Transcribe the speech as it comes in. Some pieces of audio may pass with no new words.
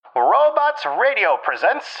Robots Radio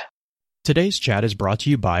presents... Today's chat is brought to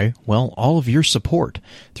you by, well, all of your support.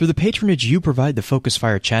 Through the patronage you provide the Focus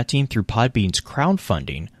Fire chat team through Podbean's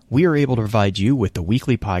crowdfunding, we are able to provide you with the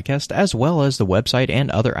weekly podcast as well as the website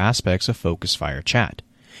and other aspects of Focus Fire chat.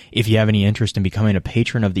 If you have any interest in becoming a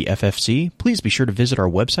patron of the FFC, please be sure to visit our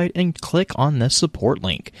website and click on the support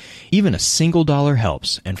link. Even a single dollar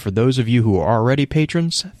helps, and for those of you who are already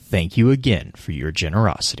patrons, thank you again for your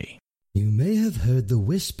generosity. You may have heard the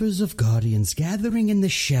whispers of guardians gathering in the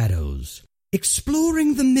shadows,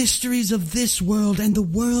 exploring the mysteries of this world and the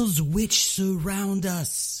worlds which surround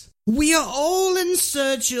us. We are all in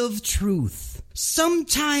search of truth.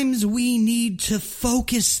 Sometimes we need to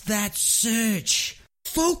focus that search.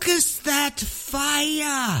 Focus that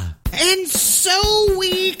fire. And so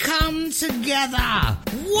we come together.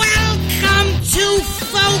 Welcome to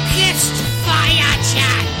Focused Fire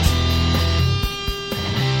Chat.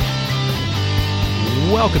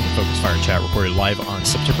 Welcome to Focus Fire Chat, recorded live on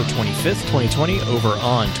September 25th, 2020, over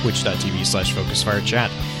on twitch.tv/FocusFireChat.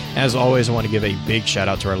 As always, I want to give a big shout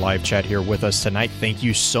out to our live chat here with us tonight. Thank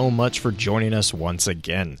you so much for joining us once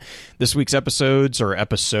again. This week's episode,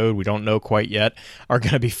 we don't know quite yet, are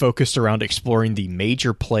going to be focused around exploring the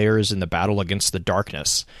major players in the battle against the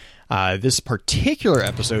darkness. This particular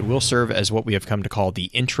episode will serve as what we have come to call the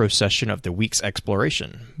intro session of the week's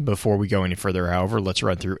exploration. Before we go any further, however, let's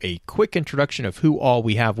run through a quick introduction of who all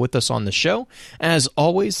we have with us on the show. As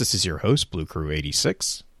always, this is your host, Blue Crew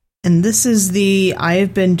 86. And this is the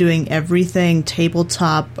I've been doing everything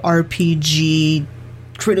tabletop RPG,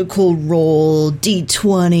 critical role,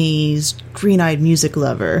 D20s, green-eyed music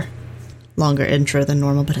lover. Longer intro than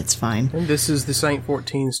normal, but it's fine. And this is the Saint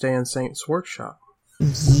 14 Stan Saints Workshop.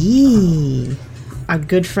 Yee. Our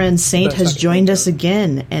good friend Saint has joined us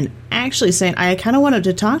again. And actually, Saint, I kind of wanted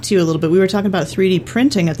to talk to you a little bit. We were talking about 3D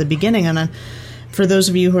printing at the beginning, and for those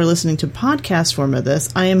of you who are listening to podcast form of this,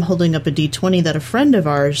 I am holding up a D20 that a friend of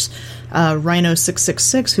ours,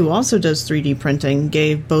 Rhino666, who also does 3D printing,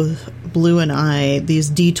 gave both Blue and I these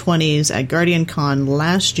D20s at Guardian Con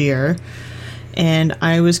last year. And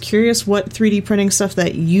I was curious what 3D printing stuff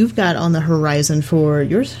that you've got on the horizon for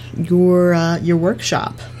your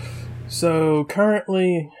workshop. So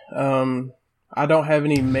currently, I don't have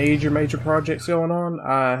any major projects going on.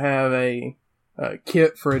 I have a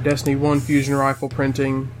kit for a Destiny 1 fusion rifle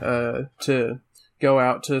printing to go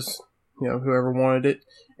out to whoever wanted it,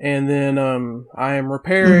 and then I am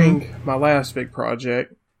repairing my last big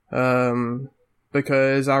project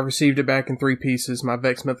because I received it back in 3 pieces, my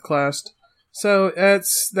Vexmith class. So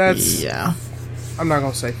that's yeah. I'm not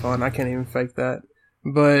gonna say fun. I can't even fake that,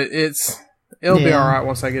 but it'll be all right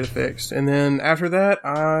once I get it fixed. And then after that,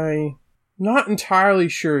 I'm not entirely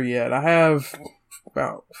sure yet. I have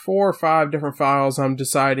about 4 or 5 different files I'm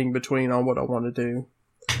deciding between on what I want to do.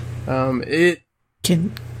 It's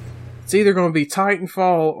either going to be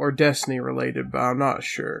Titanfall or Destiny related, but I'm not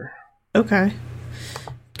sure. Okay.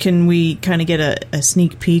 Can we kind of get a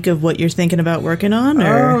sneak peek of what you're thinking about working on,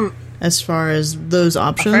 or as far as those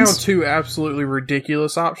options? I found 2 absolutely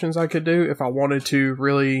ridiculous options I could do if I wanted to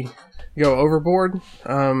really go overboard.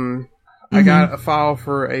 I got a file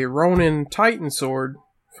for a Ronin Titan sword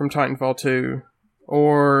from Titanfall 2,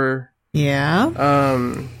 or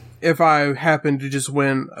if I happen to just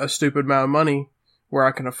win a stupid amount of money where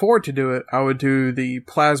I can afford to do it, I would do the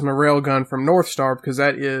plasma railgun from Northstar, because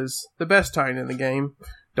that is the best Titan in the game.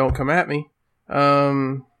 Don't come at me.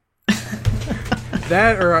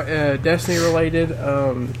 That or Destiny related.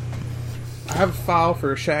 I have a file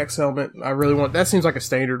for a Shaxx helmet. I really want. That seems like a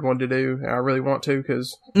standard one to do. And I really want to,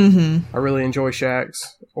 because I really enjoy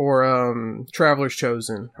Shaxx. Or Traveler's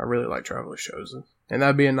Chosen. I really like Traveler's Chosen, and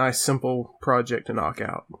that'd be a nice simple project to knock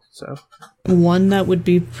out. So one that would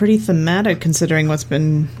be pretty thematic, considering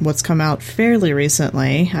what's come out fairly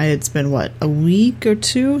recently. It's been a week or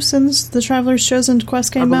 2 since the Traveler's Chosen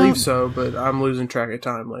quest came out. I believe so, but I'm losing track of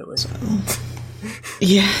time lately. So,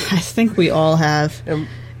 yeah, I think we all have.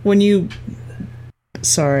 When you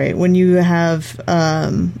have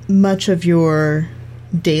much of your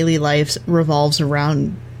daily life revolves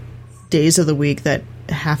around days of the week that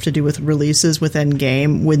have to do with releases within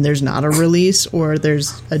game, when there's not a release or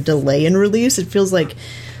there's a delay in release, it feels like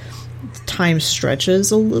time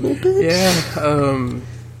stretches a little bit. Yeah.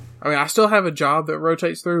 I mean, I still have a job that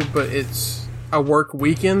rotates through, but I work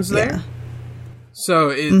weekends there. Yeah. So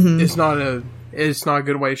it's not a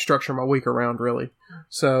good way to structure my week around, really.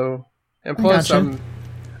 So, and plus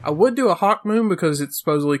I would do a Hawk Moon because it's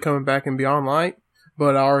supposedly coming back in Beyond Light,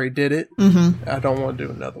 but I already did it. I don't want to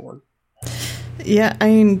do another one. Yeah, I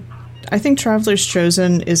mean, I think Traveler's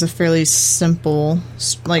Chosen is a fairly simple,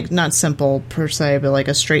 like, not simple per se, but like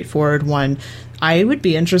a straightforward one. I would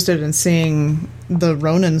be interested in seeing the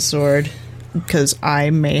Ronin sword, because I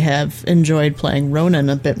may have enjoyed playing Ronin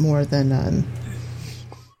a bit more than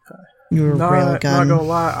your railgun. Not gonna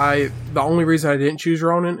lie, the only reason I didn't choose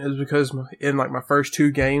Ronin is because in like my first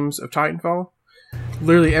 2 games of Titanfall,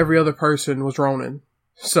 literally every other person was Ronin.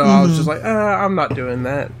 So I was just like, I'm not doing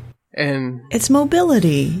that. And it's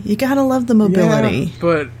mobility. You gotta love the mobility. Yeah,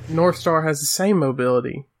 but North Star has the same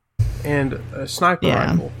mobility and a sniper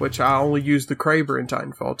rifle, which I only use the Kraber in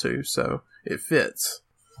Titanfall 2, so it fits.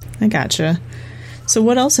 I gotcha. So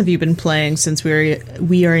what else have you been playing since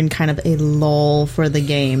we are in kind of a lull for the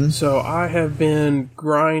game? So I have been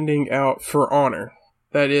grinding out For Honor.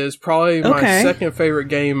 That is probably my second favorite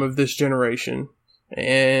game of this generation.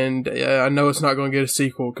 And I know it's not going to get a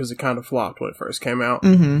sequel because it kind of flopped when it first came out.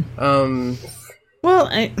 Mm-hmm. Well,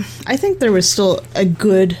 I think there was still a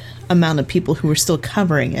good amount of people who were still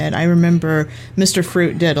covering it. I remember Mr.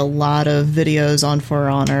 Fruit did a lot of videos on For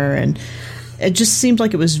Honor, and it just seemed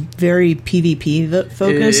like it was very PvP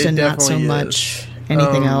focused and not so much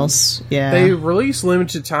anything else. Yeah, they released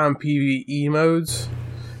limited time PvE modes,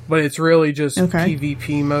 but it's really just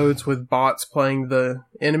PvP modes with bots playing the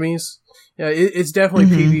enemies. Yeah, it's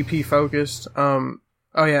definitely PvP focused. Oh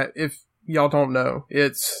yeah, if y'all don't know,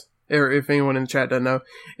 or if anyone in the chat doesn't know,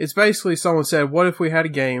 it's basically someone said, what if we had a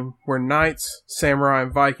game where knights, samurai,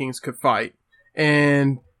 and Vikings could fight?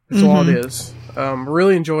 And that's all it is.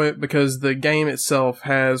 Really enjoy it because the game itself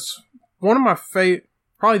has one of my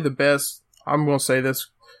probably the best, I'm going to say this,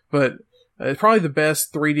 but it's probably the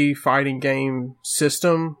best 3D fighting game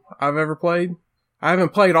system I've ever played. I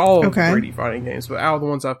haven't played all of 3D fighting games, but out of the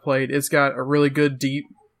ones I've played, it's got a really good deep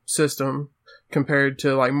system compared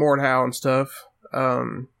to like Mordhau and stuff.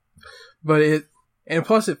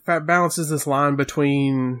 Plus it balances this line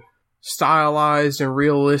between stylized and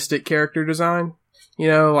realistic character design. You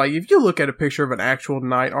know, like if you look at a picture of an actual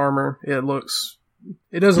knight armor, it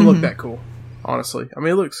doesn't look that cool, honestly. I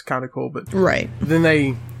mean, it looks kind of cool, but then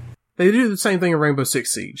they do the same thing in Rainbow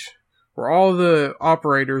Six Siege, where all the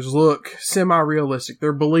operators look semi-realistic.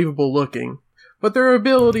 They're believable looking, but their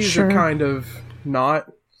abilities are kind of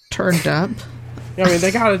not turned up. I mean,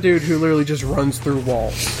 they got a dude who literally just runs through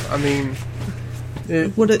walls. I mean,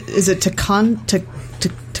 is it Tachanka?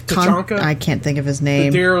 I can't think of his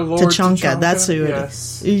name. The dear Lord Tachanka. That's who it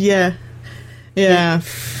is. Yeah.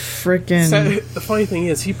 Freaking. So, the funny thing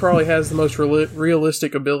is, he probably has the most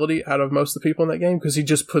realistic ability out of most of the people in that game because he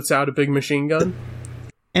just puts out a big machine gun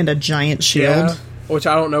and a giant shield. Which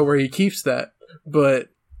I don't know where he keeps that, but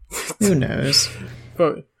who knows?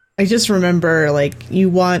 But I just remember, like, you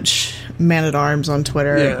watch Man at Arms on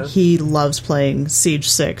Twitter. Yeah. He loves playing Siege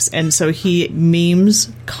 6, and so he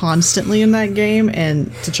memes constantly in that game,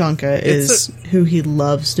 and Tachanka is who he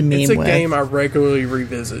loves to meme with. It's a game I regularly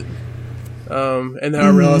revisit. And then I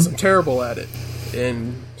realize I'm terrible at it,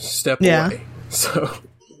 and step away. So,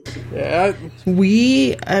 yeah.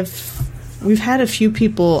 We've had a few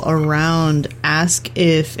people around ask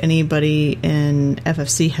if anybody in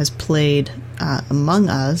FFC has played Among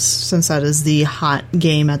Us, since that is the hot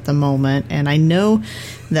game at the moment. And I know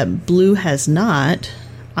that Blue has not.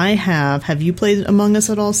 I have. Have you played Among Us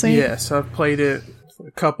at all, Saint? Yes, I've played it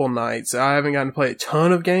a couple nights. I haven't gotten to play a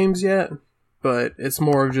ton of games yet, but it's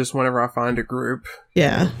more of just whenever I find a group.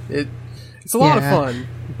 Yeah. It's a lot of fun,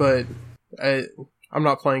 but I'm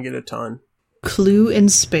not playing it a ton. Clue in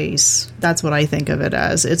space. That's what I think of it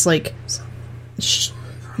as. It's like,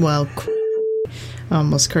 I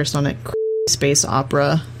almost cursed on it. Space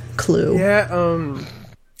opera Clue. Yeah,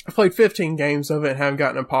 I played 15 games of it and haven't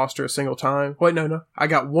gotten imposter a single time. Wait, no. I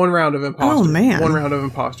got one round of imposter. Oh, man. One round of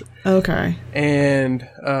imposter. Okay. And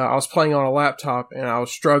I was playing on a laptop and I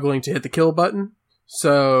was struggling to hit the kill button.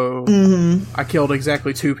 So I killed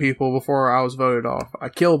exactly 2 people before I was voted off. I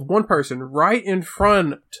killed one person right in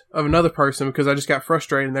front of another person because I just got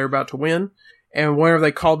frustrated and they were about to win. And whenever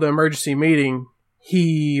they called the emergency meeting,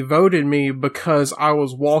 he voted me because I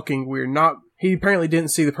was walking weird. He apparently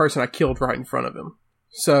didn't see the person I killed right in front of him.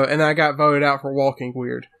 So, and I got voted out for walking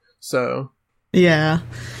weird. So, yeah,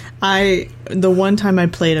 the one time I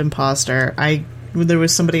played imposter, there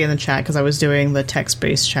was somebody in the chat because I was doing the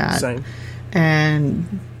text-based chat. Same.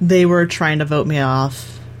 And they were trying to vote me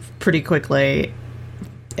off pretty quickly,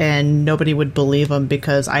 and nobody would believe them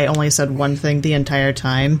because I only said one thing the entire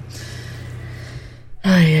time.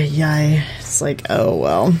 It's like, oh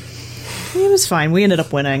well. It was fine. We ended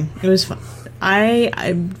up winning. It was fun.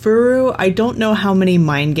 I don't know how many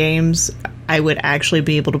mind games I would actually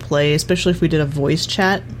be able to play, especially if we did a voice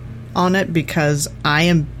chat on it because I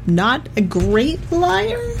am not a great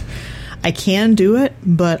liar. I can do it,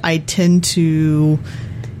 but I tend to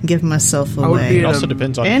give myself away. It also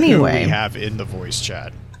depends on who we have in the voice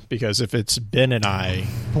chat. Because if it's Ben and I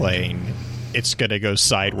playing, it's going to go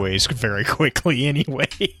sideways very quickly anyway.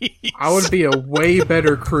 I would be a way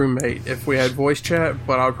better crewmate if we had voice chat,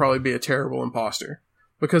 but I would probably be a terrible imposter.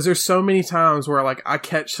 Because there's so many times where like I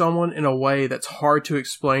catch someone in a way that's hard to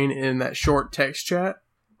explain in that short text chat.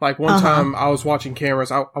 Like one time I was watching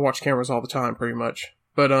cameras. I watch cameras all the time pretty much.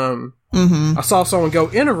 But I saw someone go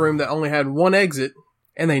in a room that only had one exit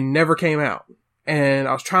and they never came out. And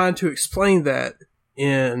I was trying to explain that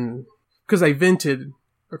because they vented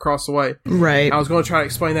across the way. Right. I was going to try to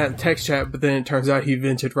explain that in text chat, but then it turns out he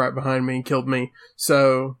vented right behind me and killed me.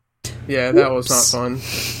 So yeah, that was not fun.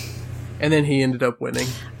 And then he ended up winning.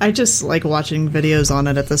 I just like watching videos on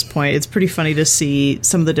it at this point. It's pretty funny to see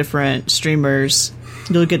some of the different streamers.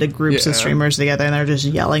 You'll get groups of streamers together and they're just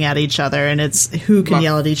yelling at each other, and it's who can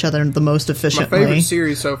yell at each other the most efficiently. My favorite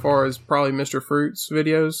series so far is probably Mr. Fruit's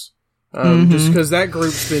videos. Just because that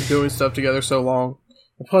group's been doing stuff together so long.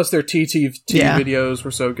 And plus their TTT videos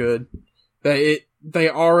were so good. That they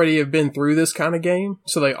already have been through this kind of game,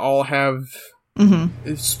 so they all have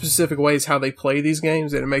specific ways how they play these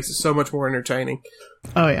games, and it makes it so much more entertaining.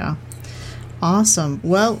 Oh yeah. Awesome.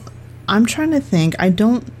 Well, I'm trying to think. I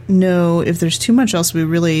don't know if there's too much else we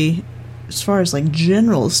really, as far as like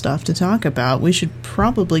general stuff to talk about. We should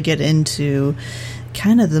probably get into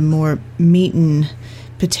kind of the more meat and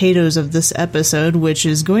potatoes of this episode, which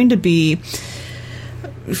is going to be,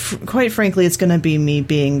 quite frankly, it's going to be me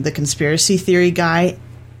being the conspiracy theory guy.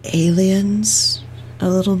 Aliens, a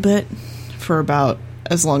little bit, for about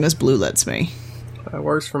as long as Blue lets me. That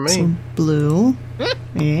works for me. So, Blue.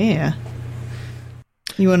 Yeah.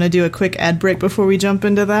 You want to do a quick ad break before we jump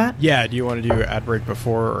into that? Yeah, do you want to do ad break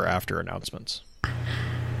before or after announcements?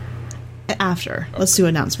 After. Okay. Let's do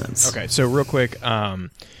announcements. Okay, so real quick,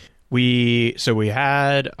 we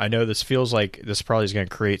had, I know this feels like this probably is going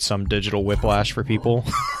to create some digital whiplash for people,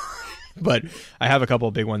 but I have a couple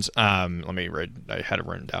of big ones. Let me read, I had it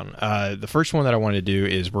written down. The first one that I wanted to do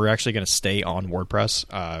is we're actually going to stay on WordPress.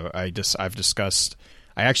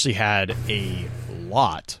 I actually had a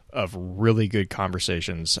lot of really good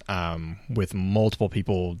conversations with multiple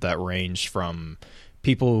people that ranged from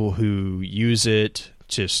people who use it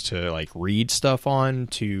just to like read stuff on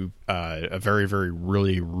to a very, very,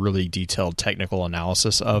 really, really detailed technical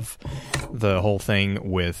analysis of the whole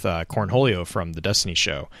thing with Cornholio from the Destiny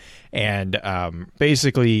show. And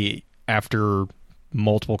basically, after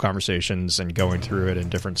multiple conversations and going through it and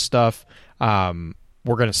different stuff,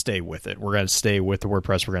 we're going to stay with it. We're going to stay with the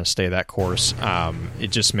WordPress. We're going to stay that course. It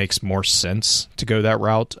just makes more sense to go that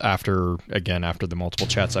route after the multiple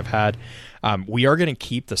chats I've had. We are going to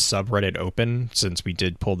keep the subreddit open since we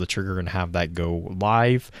did pull the trigger and have that go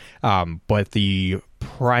live. But that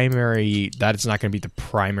is not going to be the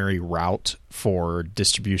primary route for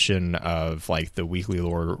distribution of like the weekly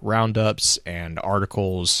lore roundups and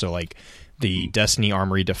articles. So like the Destiny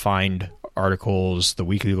Armory defined articles, the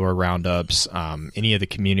weekly lore roundups, any of the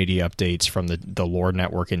community updates from the lore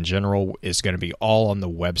network in general is going to be all on the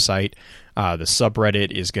website. The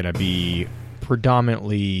subreddit is going to be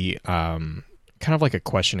predominantly kind of like a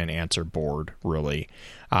question and answer board, really.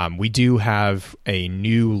 We do have a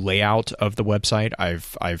new layout of the website.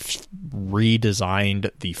 I've redesigned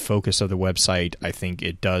the focus of the website. I think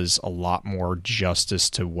it does a lot more justice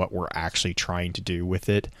to what we're actually trying to do with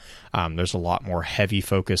it. There's a lot more heavy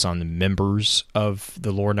focus on the members of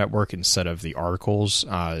the lore network instead of the articles,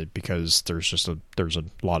 because there's a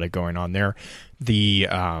lot of going on there.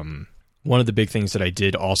 One of the big things that I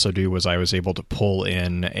did also do was I was able to pull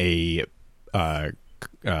in a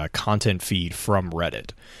content feed from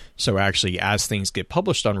Reddit. So actually, as things get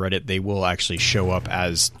published on Reddit, they will actually show up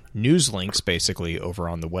as news links basically over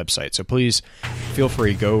on the website. So please feel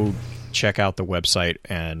free, go check out the website,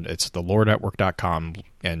 and it's thelorenetwork.com.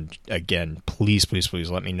 And again, please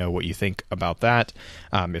let me know what you think about that.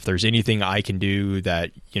 If there's anything I can do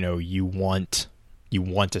that you want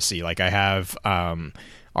to see, like I have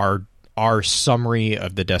our summary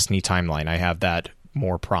of the Destiny timeline. I have that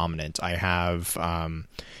more prominent. I have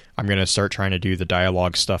I'm going to start trying to do the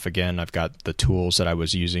dialogue stuff again. I've got the tools that I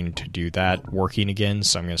was using to do that working again,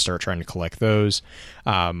 so I'm going to start trying to collect those.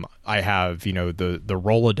 I have the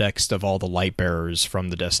Rolodex of all the light bearers from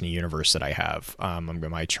the Destiny universe that I have. I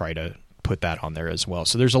might try to put that on there as well.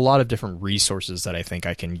 So there's a lot of different resources that I think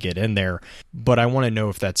I can get in there, but I want to know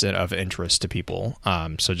if that's of interest to people.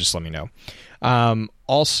 So just let me know.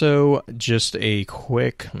 Also, just a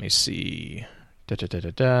quick, let me see.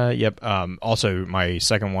 Yep. Also, my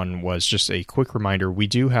second one was just a quick reminder. We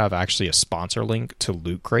do have actually a sponsor link to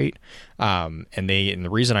Loot Crate. And the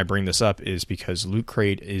reason I bring this up is because Loot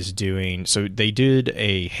Crate is doing, so they did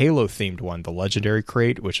a Halo themed one, the Legendary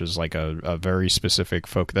Crate, which is like a very specific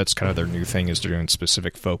focus. That's kind of their new thing, is they're doing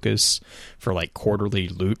specific focus for like quarterly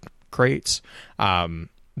loot crates.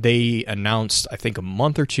 They announced, I think a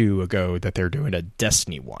month or two ago, that they're doing a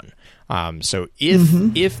Destiny one. So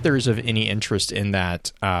if there's of any interest in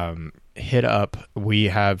that, hit up.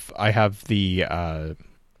 I have the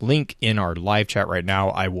link in our live chat right now.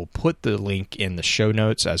 I will put the link in the show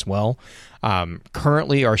notes as well.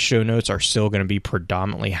 Currently, our show notes are still going to be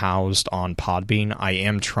predominantly housed on Podbean. I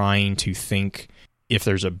am trying to think if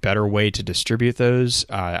there's a better way to distribute those.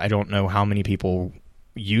 I don't know how many people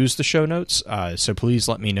use the show notes, so please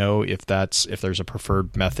let me know if there's a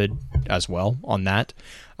preferred method as well on that.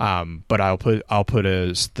 But I'll put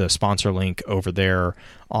the sponsor link over there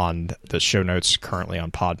on the show notes currently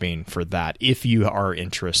on Podbean for that. If you are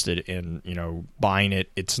interested in buying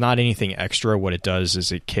it, it's not anything extra. What it does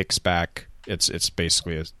is it kicks back. It's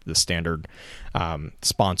basically the standard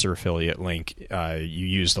sponsor affiliate link. You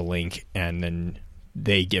use the link and then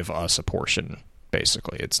they give us a portion.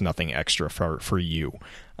 Basically, it's nothing extra for you.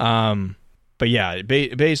 But yeah,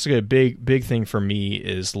 basically a big thing for me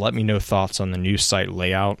is let me know thoughts on the new site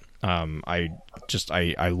layout. I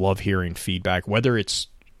love hearing feedback, whether it's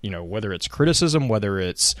criticism, whether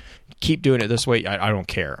it's keep doing it this way. I don't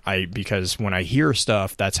care. Because when I hear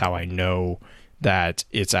stuff, that's how I know that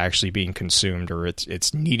it's actually being consumed, or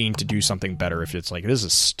it's needing to do something better. If it's like, this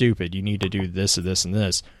is stupid, you need to do this and this and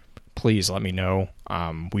this, please let me know.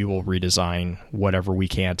 We will redesign whatever we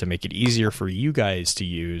can to make it easier for you guys to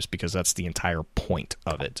use, because that's the entire point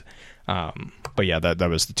of it. But yeah, that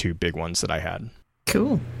was the two big ones that I had.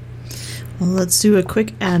 Cool. Well, let's do a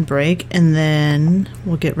quick ad break, and then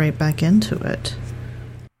we'll get right back into it.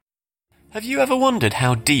 Have you ever wondered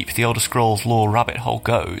how deep the Elder Scrolls lore rabbit hole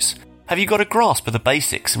goes? Have you got a grasp of the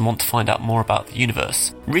basics and want to find out more about the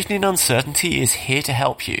universe? Written in Uncertainty is here to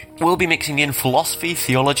help you. We'll be mixing in philosophy,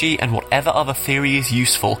 theology, and whatever other theory is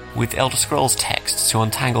useful with Elder Scrolls texts to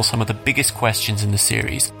untangle some of the biggest questions in the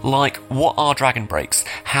series, like what are dragon breaks,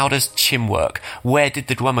 how does Chim work, where did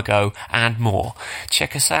the Dwemer go, and more.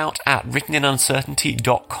 Check us out at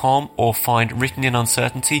writteninuncertainty.com or find Written in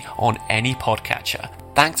Uncertainty on any podcatcher.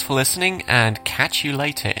 Thanks for listening, and catch you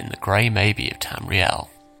later in the Grey Maybe of Tamriel.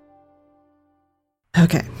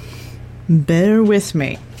 Okay, bear with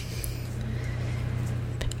me.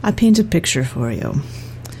 I paint a picture for you.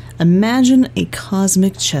 Imagine a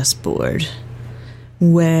cosmic chessboard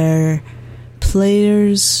where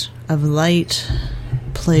players of light,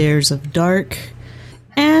 players of dark,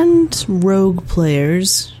 and rogue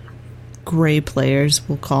players, gray players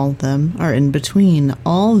we'll call them, are in between,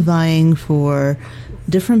 all vying for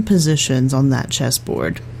different positions on that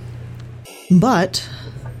chessboard. But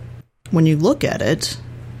when you look at it,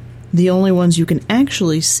 the only ones you can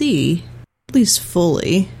actually see, at least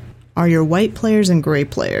fully, are your white players and gray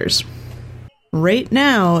players. Right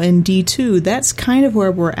now in D2, that's kind of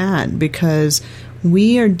where we're at, because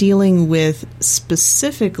we are dealing with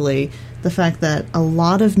specifically the fact that a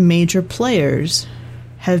lot of major players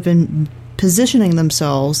have been positioning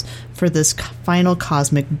themselves for this final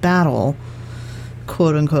cosmic battle,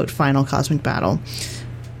 quote-unquote final cosmic battle.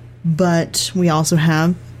 But we also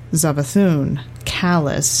have Savathun,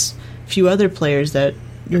 Callus, a few other players that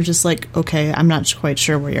you're just like, okay, I'm not quite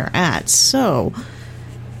sure where you're at. So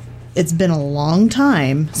it's been a long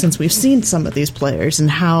time since we've seen some of these players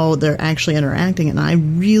and how they're actually interacting, and I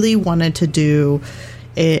really wanted to do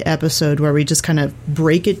an episode where we just kind of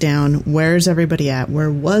break it down. Where's everybody at?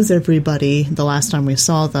 Where was everybody the last time we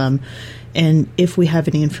saw them? And if we have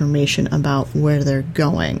any information about where they're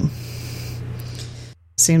going.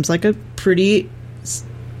 Seems like a pretty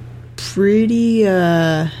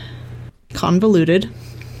convoluted.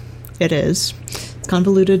 It is. It's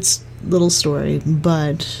convoluted little story,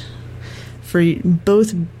 but for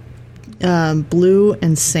both Blue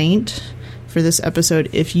and Saint, for this episode,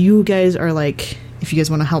 if you guys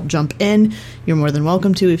want to help jump in, you're more than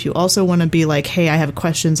welcome to. If you also want to be like, hey, I have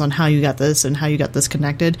questions on how you got this and how you got this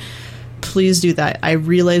connected, please do that. I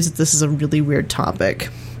realize that this is a really weird topic,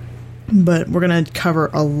 but we're going to cover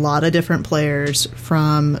a lot of different players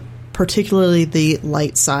from particularly the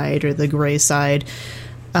light side or the gray side.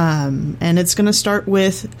 And it's going to start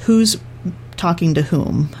with who's talking to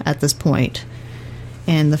whom at this point.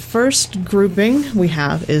 And the first grouping we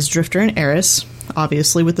have is Drifter and Eris,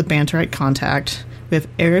 obviously with the Banterite contact. We have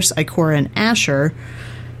Eris, Ikora, and Asher,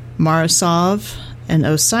 Marasov and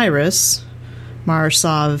Osiris,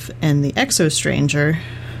 Marisov and the Exo-Stranger,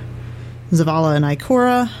 Zavala and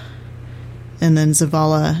Ikora, and then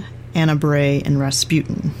Zavala, Anna Bray, and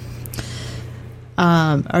Rasputin.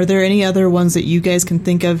 Are there any other ones that you guys can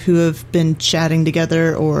think of who have been chatting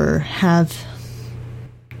together or have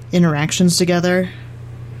interactions together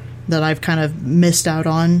that I've kind of missed out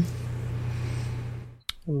on?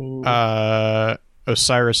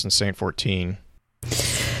 Osiris and Saint 14.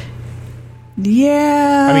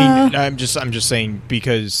 Yeah. I mean, I'm just saying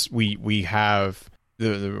because we have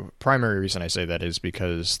the primary reason I say that is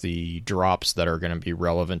because the drops that are going to be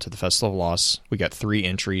relevant to the Festival of Loss, we got 3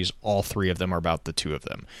 entries. All 3 of them are about the 2 of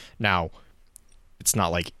them. Now, it's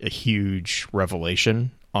not like a huge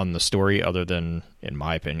revelation on the story, other than, in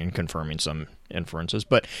my opinion, confirming some inferences.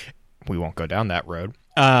 But we won't go down that road.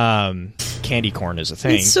 Candy corn is a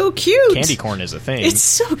thing. It's so cute. Candy corn is a thing. It's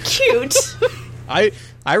so cute. I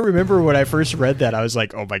remember when I first read that, I was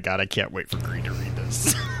like, oh my god, I can't wait for Green to read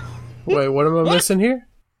this. Wait, what am I missing here?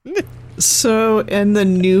 So, in the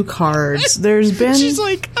new cards, there's been... She's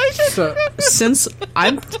like, since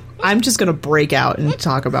I'm just gonna break out and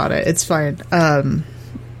talk about it. It's fine.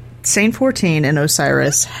 Saint 14 and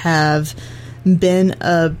Osiris have been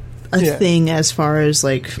a thing as far as,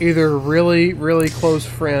 like... Either really, really close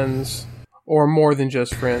friends or more than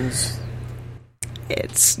just friends.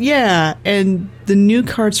 And the new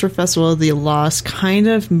cards for Festival of the Lost kind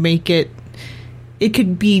of make it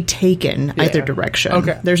could be taken either direction.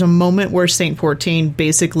 Okay. There's a moment where Saint 14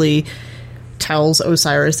 basically tells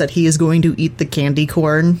Osiris that he is going to eat the candy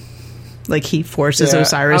corn. Like, he forces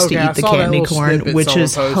Osiris to eat the candy corn, which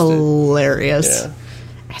is hilarious. Yeah.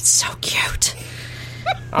 It's so cute.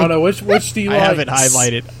 I don't know, which do you like? I have it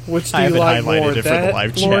highlighted. Which do you like more, it for the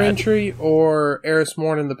live lore chat. entry or Eris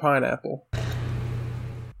Morn and the Pineapple?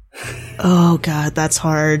 Oh god, that's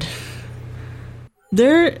hard.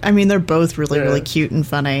 They're both really cute and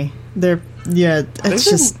funny. It's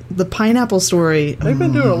just the pineapple story. They've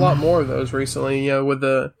been doing a lot more of those recently, with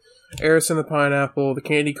the Eris and the Pineapple, the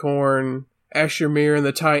candy corn, Asher Mir and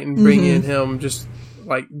the Titan bringing him just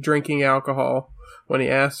like drinking alcohol when he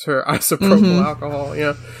asks her isopropyl alcohol.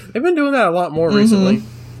 They've been doing that a lot more recently.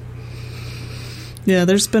 Yeah,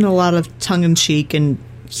 there's been a lot of tongue-in-cheek and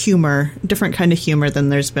humor, different kind of humor than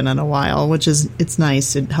there's been in a while, it's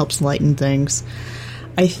nice. It helps lighten things.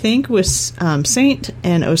 I think with Saint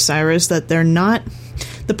and Osiris that they're not...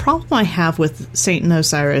 The problem I have with Saint and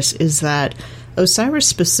Osiris is that Osiris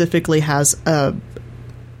specifically has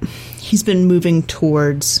he's been moving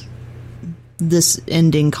towards this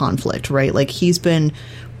ending conflict, right? Like, he's been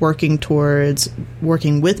working with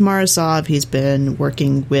Marisov, he's been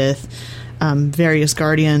working with various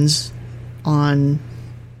Guardians on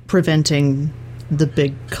preventing the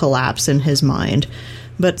big collapse in his mind.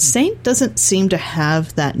 But Saint doesn't seem to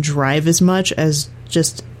have that drive as much as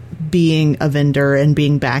just being a vendor and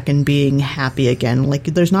being back and being happy again. Like,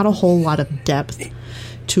 there's not a whole lot of depth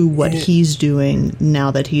to what he's doing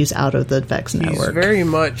now that he's out of the Vex network. He's very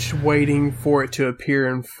much waiting for it to appear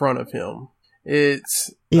in front of him. I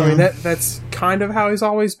mean, that's kind of how he's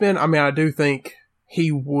always been. I mean, I do think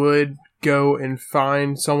he would go and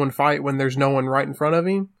find someone fight when there's no one right in front of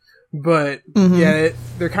him. But,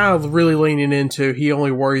 they're kind of really leaning into he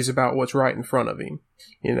only worries about what's right in front of him,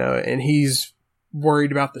 and he's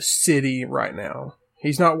worried about the city right now.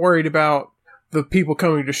 He's not worried about the people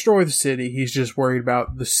coming to destroy the city. He's just worried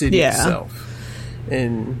about the city itself.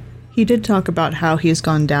 And he did talk about how he's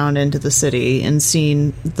gone down into the city and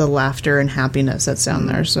seen the laughter and happiness that's down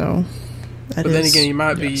there, so... But then again, he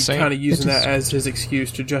might be kind of using that as his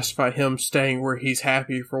excuse to justify him staying where he's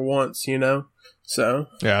happy for once, So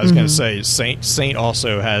yeah, I was going to say, Saint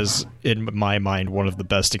also has, in my mind, one of the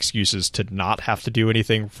best excuses to not have to do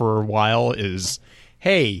anything for a while is,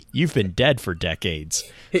 hey, you've been dead for decades.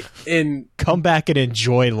 Come back and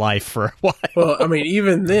enjoy life for a while. Well, I mean,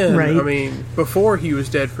 even then, before he was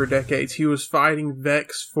dead for decades, he was fighting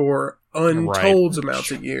Vex for untold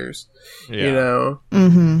amounts of years. I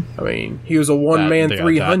mean, he was a one-man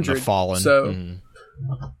 300. The Fallen. So...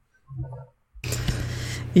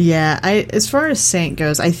 Yeah, as far as Saint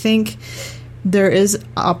goes, I think there is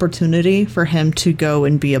opportunity for him to go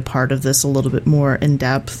and be a part of this a little bit more in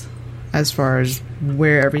depth as far as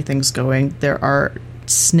where everything's going. There are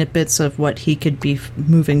snippets of what he could be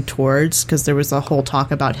moving towards, because there was a whole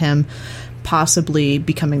talk about him possibly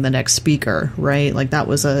becoming the next speaker, right? Like, that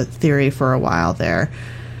was a theory for a while there.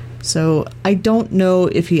 So I don't know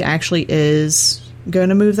if he actually is going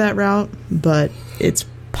to move that route, but it's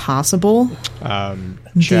possible.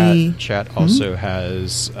 Chat also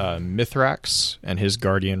has Mithrax and his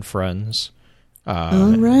guardian friends.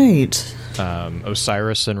 All right.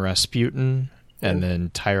 Osiris and Rasputin. and then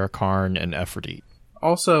Tyra Karn and Ephrodite.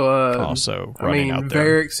 Also running out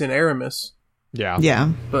there. Varix and Aramis. Yeah.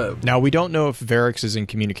 Yeah. But now we don't know if Varix is in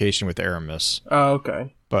communication with Aramis. Oh,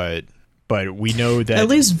 okay. But we know that at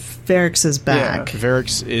least Varix is back. Yeah,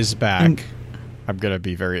 Varix is back. I'm gonna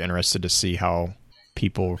be very interested to see how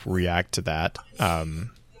people react to that,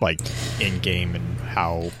 like in game, and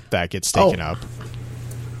how that gets taken up.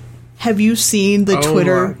 Have you seen the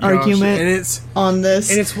Twitter argument on this?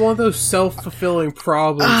 And it's one of those self-fulfilling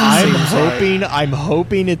problems. I'm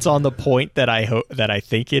hoping it's on the point that I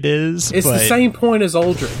think it is. It's the same point as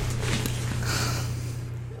Uldren.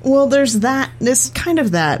 Well, there's that. It's kind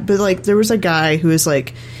of that, but like there was a guy who was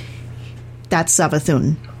like, "That's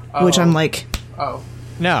Savathun," which I'm like, "Oh,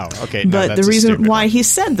 no, okay." But no, the reason why he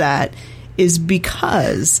said that is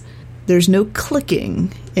because there's no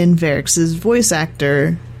clicking in Varix's voice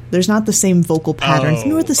actor. There's not the same vocal patterns,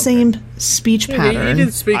 nor the same speech pattern. He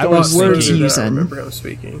did speak a lot words using. I remember him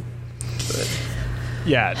speaking. But.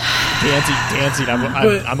 Yeah, Dancing.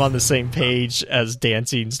 I'm on the same page as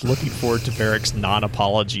Dancing's looking forward to Varix's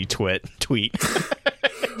non-apology tweet.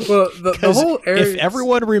 Well, the whole area. If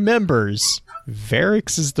everyone remembers,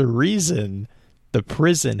 Varix is the reason the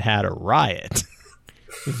prison had a riot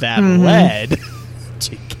that led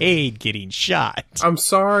to Cade getting shot. I'm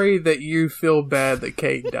sorry that you feel bad that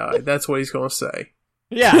Cade died. That's what he's going to say.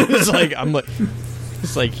 Yeah,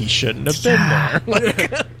 it's like he shouldn't have been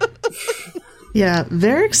there. Yeah,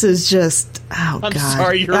 Varix is just. Oh I'm God!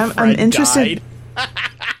 sorry, your friend I'm interested. died.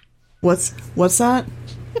 What's that?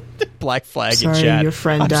 Black flag sorry, in chat. Your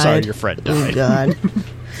friend I'm died. sorry, your friend died. Oh God!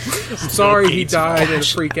 I'm sorry he died in a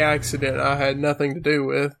freak accident I had nothing to do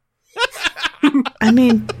with. I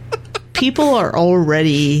mean, people are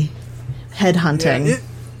already headhunting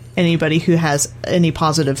anybody who has any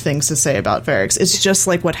positive things to say about Varix. It's just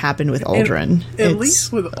like what happened with Uldren. At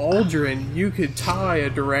least with Uldren, you could tie a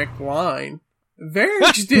direct line.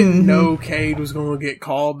 Varix didn't know Cade was going to get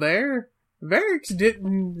called there. Varix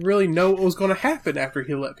didn't really know what was going to happen after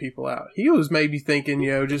he let people out. He was maybe thinking,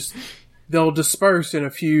 just they'll disperse and a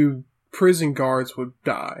few prison guards would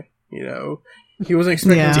die. He wasn't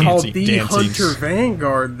expecting to call the Hunter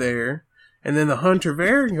Vanguard there, and then the Hunter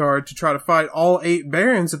Vanguard to try to fight all 8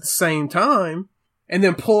 barons at the same time, and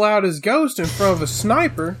then pull out his ghost in front of a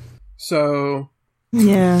sniper. So...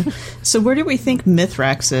 Yeah. So where do we think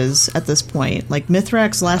Mithrax is at this point? Like,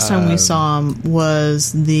 Mithrax, last time we saw him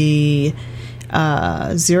was the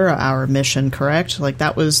 0 Hour mission, correct? Like,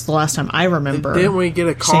 that was the last time I remember. Didn't we get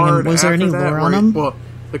a card? Was there any lore on him? Well,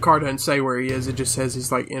 the card doesn't say where he is. It just says he's,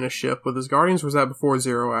 like, in a ship with his guardians. Or was that before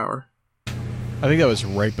 0 Hour? I think that was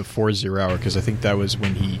right before 0 Hour, because I think that was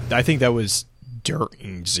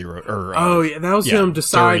during 0 or that was him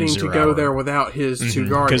deciding to go there without his 2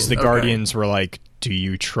 guardians. Because the guardians were like, "Do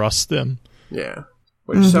you trust them?" Yeah.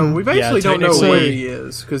 So we basically don't know where he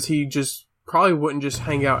is, because he just probably wouldn't just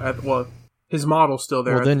hang out at his model's still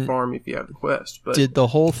there at the farm if you have the quest. But did the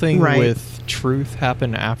whole thing with Truth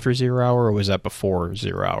happen after 0 Hour, or was that before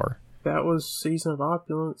 0 Hour? That was Season of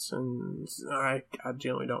Opulence, and I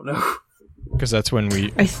generally don't know. Because that's when we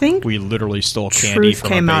literally stole candy from a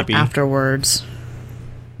baby. Came out afterwards.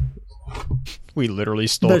 We literally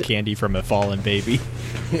stole candy from a fallen baby.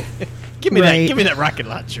 Give me that! Give me that rocket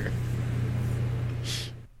launcher.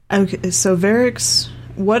 Okay, so Varix.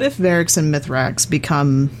 What if Varix and Mithrax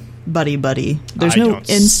become buddy? There's no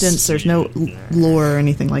instance. There's no lore or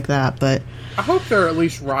anything like that. But I hope they're at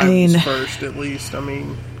least rivals first. At least,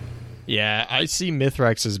 Yeah, I see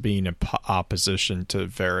Mithrax as being in opposition to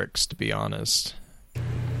Varix, to be honest.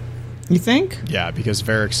 You think? Yeah, because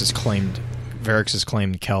Varix has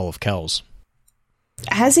claimed Kell of Kells.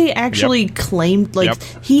 Has he actually claimed,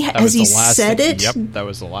 has he said it? Yep, that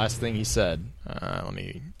was the last thing he said. Let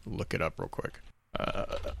me look it up real quick.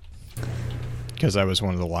 Because that was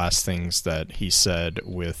one of the last things that he said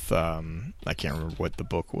with, I can't remember what the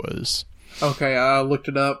book was. Okay, I looked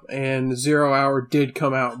it up, and 0 Hour did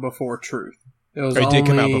come out before Truth. It did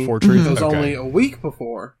come out before Truth? It was only a week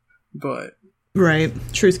before, but... Right.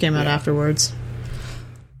 Truth came out afterwards.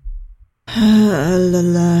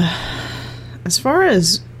 As far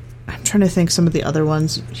as... I'm trying to think some of the other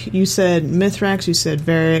ones. You said Mithrax, you said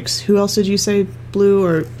Varix. Who else did you say, Blue,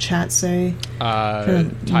 or chat say?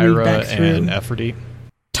 Tyra and Ephrodite.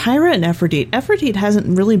 Tyra and Ephrodite. Ephrodite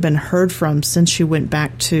hasn't really been heard from since she went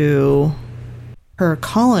back to her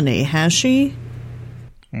colony, has she?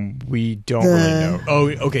 We don't really know. Oh,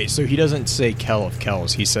 okay, so he doesn't say Kell of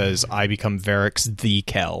Kells. He says, "I become Varix the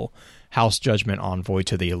Kell, House Judgment Envoy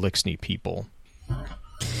to the Elixni people."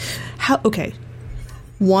 Okay.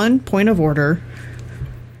 One point of order.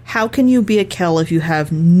 how can you be a Kel if you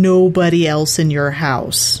have nobody else in your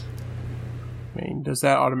house? I mean, does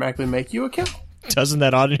that automatically make you a Kel? Doesn't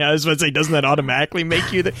that automatically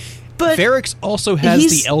make you the... But Ferrix also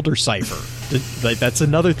has the Elder Cipher. That's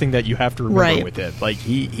another thing that you have to remember with it. Like,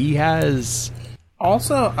 he has...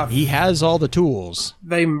 Also, he has all the tools.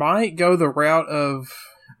 They might go the route of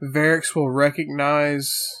Varix will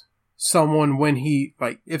recognize someone when he...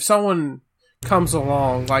 Like, if someone comes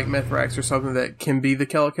along, like Mithrax or something that can be the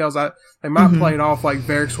Kellikels, they might play it off like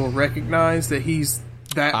Varix will recognize that he's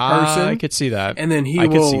that person. I could see that. And then he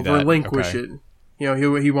will relinquish it. You know,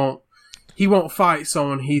 he won't fight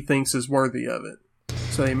someone he thinks is worthy of it.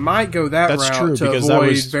 So they might go that route to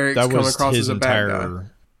avoid Varix coming across as a bad guy.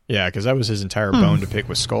 Yeah, because that was his entire bone to pick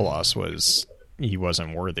with Skolas, was he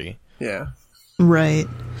wasn't worthy. Yeah. Right.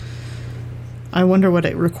 I wonder what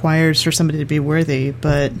it requires for somebody to be worthy,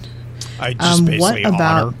 but... I just basically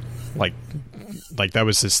honor. Like that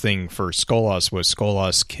was his thing for Skolas, was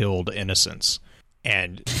Skolas killed innocents.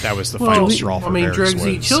 And that was the final straw for Varix. Dregs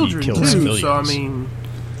eat children too, civilians. So I mean...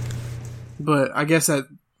 But I guess none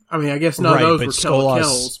of those were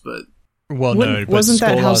Kellikels, but... Well, no, but wasn't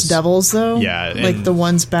that House Devils though? Yeah, like the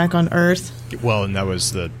ones back on Earth. Well, and that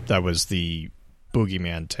was the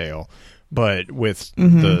Boogeyman tale. But with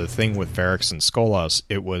the thing with Varix and Skolas,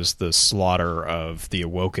 it was the slaughter of the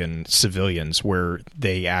awoken civilians, where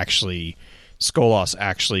Skolas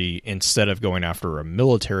actually, instead of going after a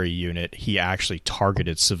military unit, he actually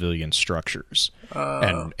targeted civilian structures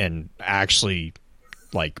and actually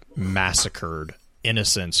like massacred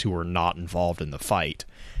innocents who were not involved in the fight.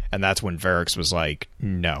 And that's when Varix was like,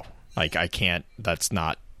 no, like I can't, that's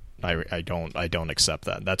not, I don't accept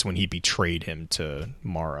that. That's when he betrayed him to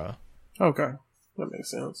Mara. Okay. That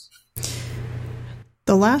makes sense.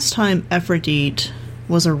 The last time Ephrodite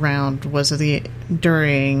was around was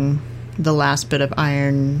during the last bit of the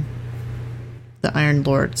Iron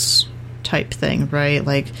Lords type thing, right?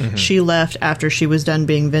 Like she left after she was done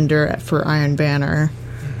being vendor for Iron Banner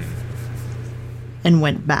and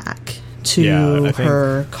went back to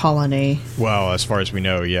her colony. Well, as far as we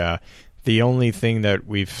know, yeah. The only thing that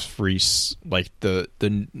we've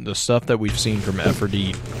the stuff that we've seen from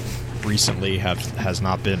Ephrodite recently has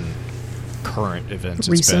not been current events.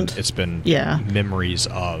 It's been memories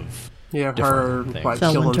of her things. like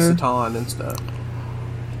killing Satan and stuff.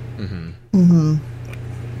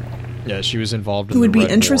 Yeah, she was involved in it would the be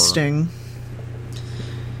Red interesting War.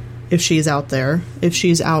 If she's out there, if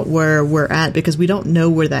she's out where we're at, because we don't know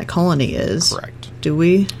where that colony is. Correct. Do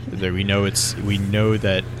we? We know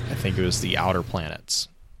that I think it was the outer planets,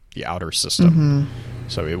 the outer system.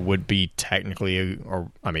 So it would be technically,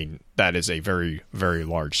 that is a very, very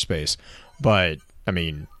large space. But, I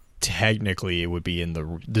mean, technically it would be in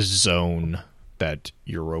the zone that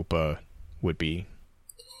Europa would be.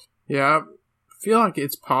 Yeah, I feel like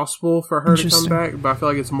it's possible for her to come back, but I feel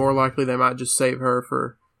like it's more likely they might just save her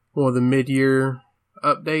for one of the mid-year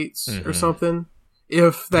updates or something.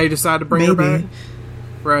 If they decide to bring her back,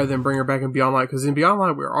 rather than bring her back in Beyond Light. Because in Beyond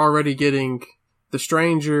Light, we're already getting the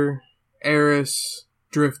Stranger, Eris,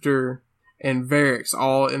 Drifter, and Varix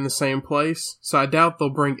all in the same place. So I doubt they'll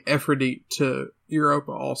bring Ephrodite to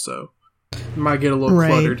Europa also. Might get a little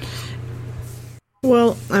cluttered.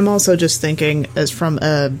 Well, I'm also just thinking, as from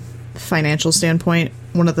a financial standpoint,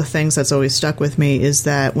 one of the things that's always stuck with me is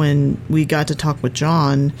that when we got to talk with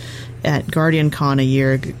John at Guardian Con a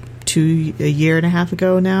year and a half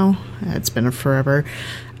ago now, it's been forever,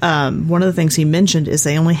 one of the things he mentioned is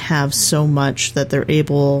they only have so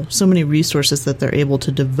many resources that they're able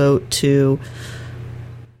to devote to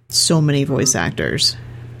so many voice actors.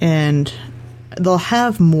 And they'll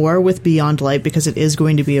have more with Beyond Light because it is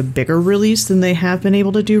going to be a bigger release than they have been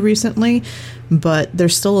able to do recently, but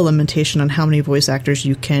there's still a limitation on how many voice actors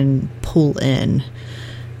you can pull in.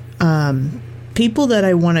 People that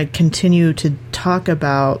I want to continue to talk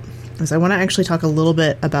about is I want to actually talk a little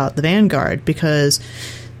bit about the Vanguard, because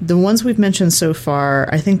the ones we've mentioned so far,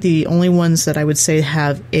 I think the only ones that I would say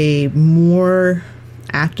have a more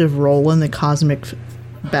active role in the cosmic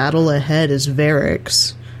battle ahead is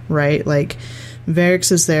Varix, right? Like,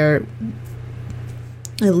 Varix is there,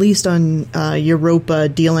 at least on Europa,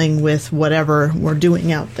 dealing with whatever we're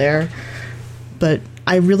doing out there. But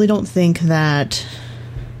I really don't think that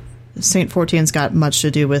Saint Fortian's got much to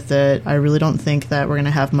do with it. I really don't think that we're going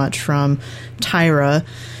to have much from Tyra,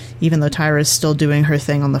 even though Tyra is still doing her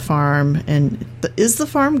thing on the farm. And is the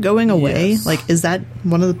farm going away? Yes. Like, is that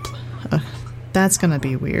one of the... that's going to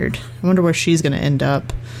be weird. I wonder where she's going to end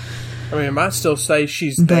up. I mean, it might still say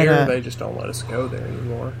she's there, they just don't let us go there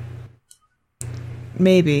anymore.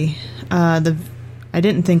 Maybe. I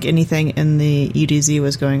didn't think anything in the UDZ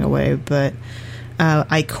was going away, but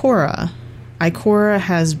Ikora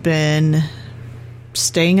has been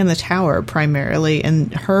staying in the tower primarily,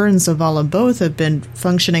 and her and Zavala both have been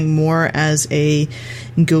functioning more as a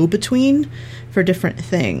go-between for different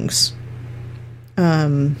things.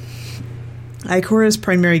 Ikora's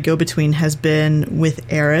primary go-between has been with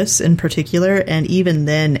Eris in particular, and even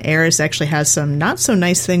then, Eris actually has some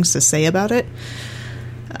not-so-nice things to say about it.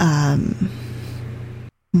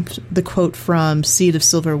 The quote from Seed of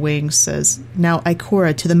Silver Wings says, "Now,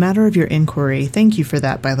 Ikora, to the matter of your inquiry, thank you for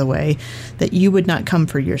that, by the way, that you would not come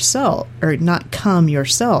for yourself, or not come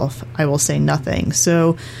yourself, I will say nothing."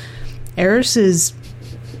 So, Eris is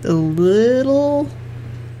a little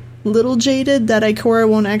jaded that Ikora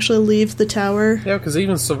won't actually leave the tower. Yeah, because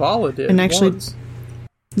even Zavala did. And actually, once.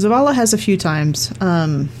 Zavala has a few times.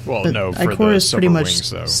 Well, no, for Ikora's the pretty much Wings,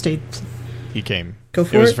 though. stayed. He came. Go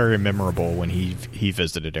for it. It was it. very memorable when he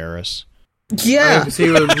visited Eris. Yeah, because he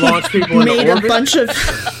would launch people into made orbit. a bunch of.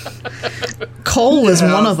 Cole was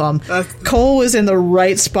one of them. Cole was in the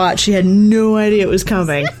right spot. She had no idea it was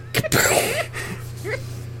coming.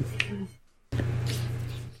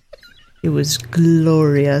 It was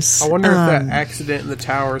glorious. I wonder if that accident in the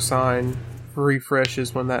tower sign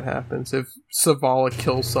refreshes when that happens. If Zavala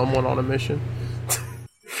kills someone on a mission.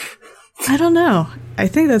 I don't know. I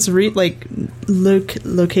think that's location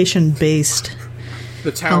based.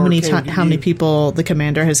 The tower. How many people the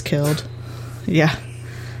commander has killed? Yeah.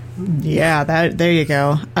 There you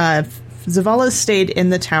go. Zavala stayed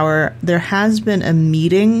in the tower. There has been a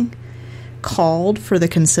meeting called for the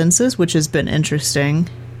consensus, which has been interesting.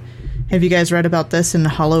 Have you guys read about this in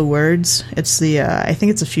Hollow Words? It's the I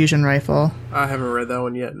think it's a fusion rifle. I haven't read that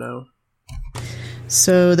one yet. No.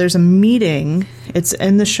 So there's a meeting. It's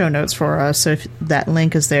in the show notes for us, so if that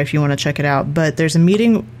link is there if you want to check it out. But there's a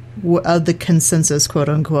meeting of the consensus, quote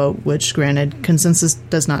unquote, which granted, consensus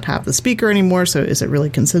does not have the speaker anymore, so is it really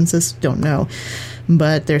consensus? Don't know.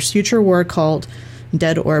 But there's future war cult,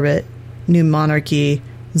 Dead Orbit, New Monarchy,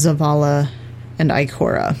 Zavala, and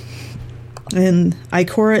Ikora. And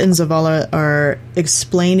Ikora and Zavala are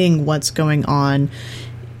explaining what's going on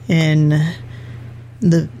in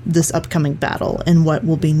this upcoming battle and what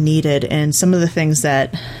will be needed. And some of the things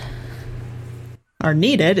that are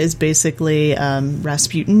needed is basically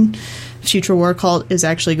Rasputin. Future War Cult is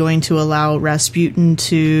actually going to allow Rasputin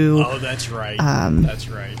to... Oh, that's right. That's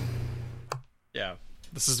right. Yeah.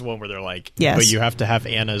 This is the one where they're like, yes. But you have to have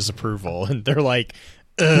Anna's approval. And they're like,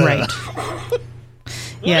 ugh. Right.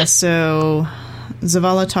 Yeah, so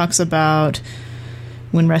Zavala talks about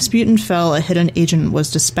when Rasputin fell, a hidden agent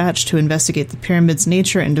was dispatched to investigate the pyramid's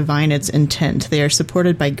nature and divine its intent. They are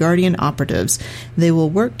supported by Guardian operatives. They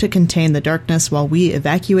will work to contain the darkness while we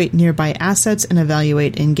evacuate nearby assets and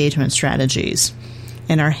evaluate engagement strategies.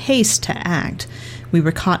 In our haste to act, we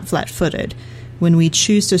were caught flat-footed. When we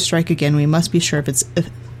choose to strike again, we must be sure of its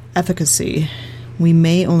efficacy. We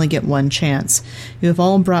may only get one chance. You have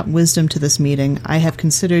all brought wisdom to this meeting. I have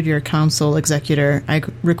considered your council executor. I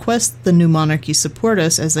request the New Monarchy support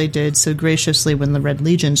us as they did so graciously when the Red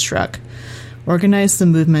Legion struck. Organize the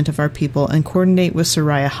movement of our people and coordinate with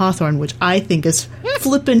Soraya Hawthorne, which I think is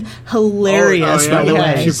flippin' hilarious, by the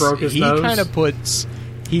way. She broke his nose.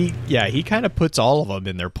 He kind of puts all of them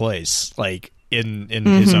in their place, like in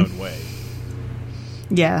his own way.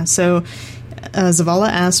 Yeah, so Zavala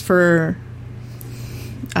asked for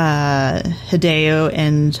Hideo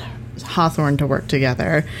and Hawthorne to work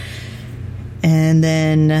together, and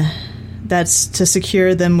then that's to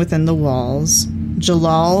secure them within the walls.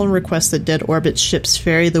 Jalal requests that Dead Orbit ships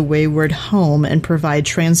ferry the Wayward home and provide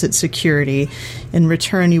transit security. In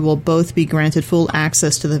return, you will both be granted full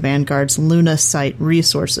access to the Vanguard's Luna site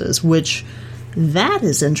resources, which that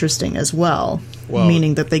is interesting as well,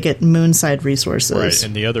 meaning that they get moonside resources. Right,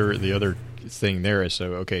 and the other thing there is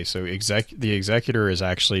the executor is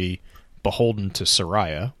actually beholden to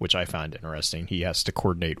Soraya, which I found interesting. He has to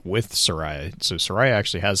coordinate with Soraya, so Soraya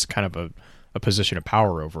actually has kind of a position of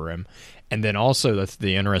power over him. And then also that's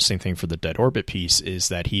the interesting thing for the Dead Orbit piece is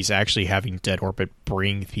that he's actually having Dead Orbit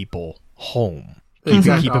bring people home. Keep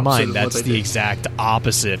in mind that's the exact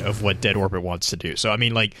opposite of what Dead Orbit wants to do. So I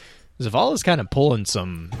mean, like, Zavala's kind of pulling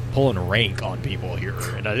rank on people here,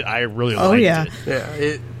 and I really liked it.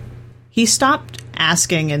 Yeah, he stopped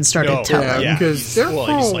asking and started telling. Yeah, because for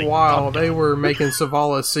a while they were making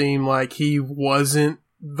Zavala seem like he wasn't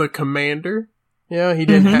the commander. Yeah, he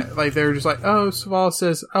didn't they were just like, oh, Zavala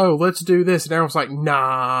says, oh, let's do this, and everyone's like,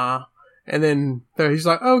 nah. And then he's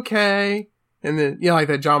like, okay. And then like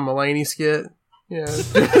that John Mulaney skit. Yeah.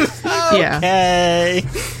 Okay.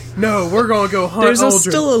 No, we're gonna go hunt. There's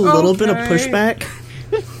still a little bit of pushback.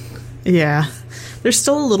 Yeah. There's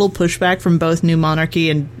still a little pushback from both New Monarchy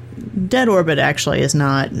and Dead Orbit actually is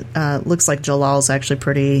not. Looks like Jalal's actually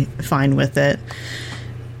pretty fine with it.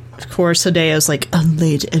 Of course, Hideo's like, a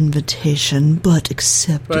late invitation, but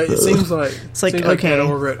acceptable. But it seems like, okay. Dead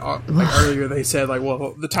Orbit, like earlier they said, like,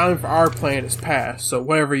 well, the time for our plan is past, so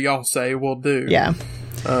whatever y'all say, we'll do. Yeah.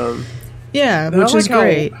 Yeah, which is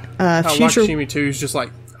great. How Future Lakshmi 2 is just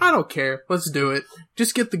like, I don't care, let's do it.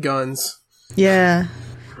 Just get the guns. Yeah.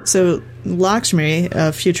 So Lakshmi,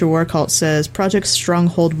 Future War Cult, says Project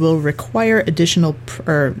Stronghold will require additional...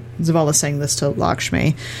 Zavala's saying this to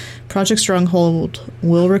Lakshmi. Project Stronghold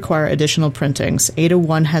will require additional printings. Ada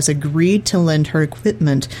 1 has agreed to lend her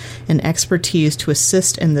equipment and expertise to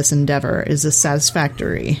assist in this endeavor. Is this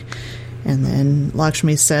satisfactory? And then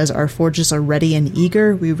Lakshmi says, our forges are ready and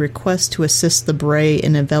eager. We request to assist the Bray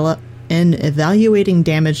in evaluating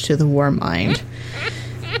damage to the war mind.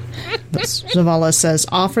 But Zavala says,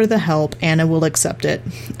 offer the help. Anna will accept it,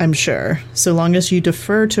 I'm sure, so long as you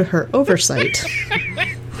defer to her oversight.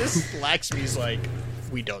 This Lakshmi's like,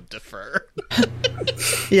 we don't defer.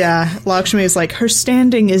 Yeah, Lakshmi is like, her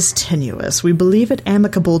standing is tenuous. We believe it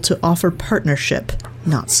amicable to offer partnership,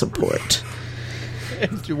 not support.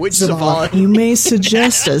 Which Zavala, you may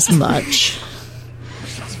suggest as much.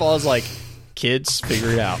 Zavala's like, kids, figure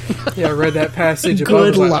it out. Yeah, I read that passage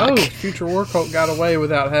above. Good Like, luck. oh, Future War Cult got away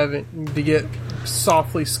without having to get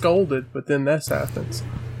softly scolded, but then this happens.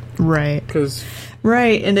 Right.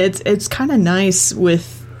 Right, and it's kind of nice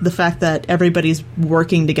with the fact that everybody's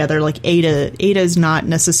working together. Like Ada's not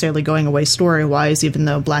necessarily going away story-wise, even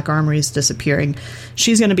though Black Armory is disappearing.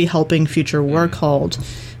 She's going to be helping Future War Cult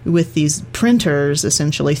with these printers,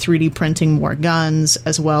 essentially 3D printing more guns,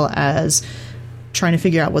 as well as trying to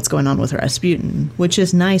figure out what's going on with Rasputin, which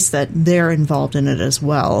is nice that they're involved in it as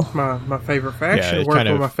well. My favorite faction, Yeah, work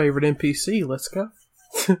with my favorite NPC. Let's go.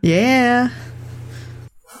 Yeah.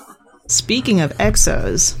 Speaking of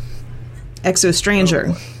Exos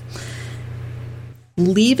Stranger.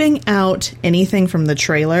 Leaving out anything from the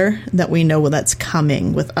trailer that we know that's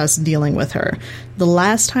coming with us dealing with her. The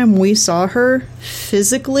last time we saw her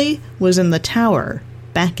physically was in the tower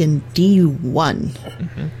back in D1.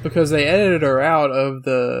 Mm-hmm. Because they edited her out of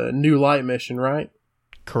the New Light mission, right?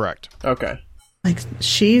 Correct. Okay. Like,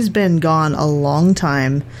 she's been gone a long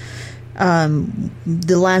time.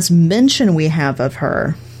 The last mention we have of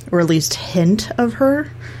her, or at least hint of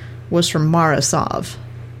her, was from Mara Sov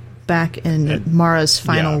back in Mara's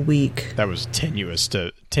final week. That was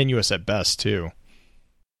tenuous at best, too.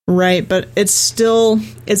 Right, but it's still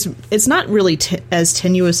it's not really as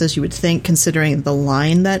tenuous as you would think, considering the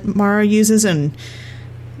line that Mara uses, and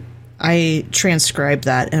I transcribed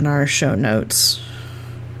that in our show notes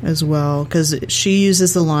as well, because she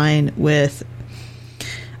uses the line with,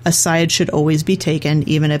 a side should always be taken,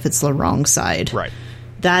 even if it's the wrong side. Right.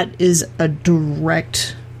 That is a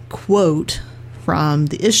direct quote from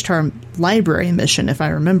the Ishtar library mission, if I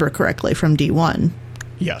remember correctly, from D1.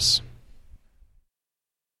 Yes.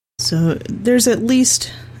 So there's at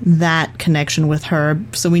least that connection with her.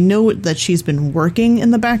 So we know that she's been working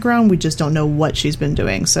in the background. We just don't know what she's been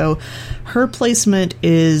doing. So her placement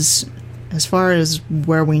is, as far as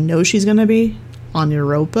where we know she's going to be, on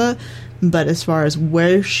Europa. But as far as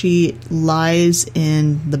where she lies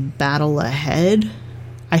in the battle ahead,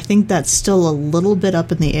 I think that's still a little bit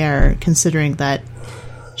up in the air, considering that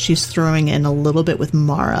she's throwing in a little bit with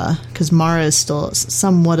Mara. Because Mara is still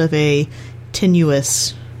somewhat of a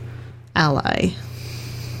tenuous ally.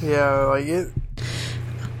 Yeah, like it.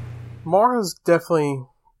 Mara's definitely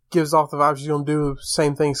gives off the vibe she's gonna do the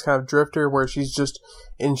same things, kind of Drifter, where she's just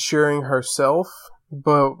ensuring herself,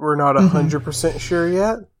 but we're not 100% sure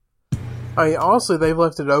yet. I mean, honestly, they've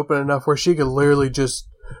left it open enough where she could literally just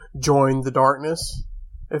join the darkness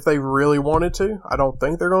if they really wanted to. I don't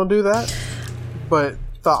think they're gonna do that, but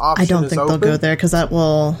the option is open. I don't think they'll go there, because that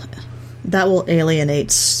will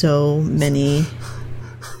alienate so many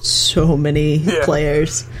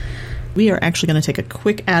players. We are actually going to take a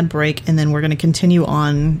quick ad break, and then we're going to continue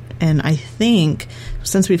on. And I think,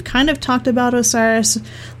 since we've kind of talked about Osiris,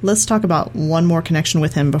 let's talk about one more connection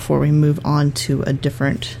with him before we move on to a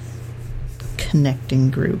different connecting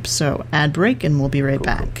group. So, ad break, and we'll be right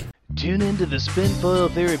back. Tune into the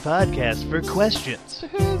Spinfoil Theory podcast for questions.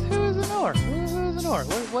 Who is an orc? Who's an orc?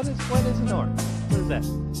 What is an orc? What is that?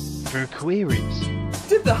 For queries.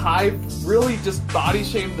 Did the Hive really just body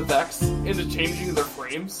shame the Vex into changing their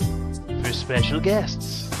frames? For special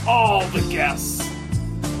guests. All the guests.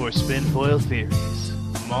 For Spinfoil Theories.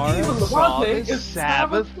 Mara Even Levante Sov is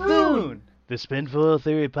Sabathun. The Spinfoil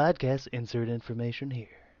Theory podcast, insert information here.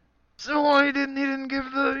 So why you didn't give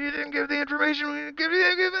the information? Give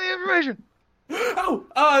the information.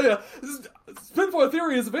 Spinfoil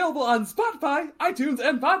Theory is available on Spotify, iTunes,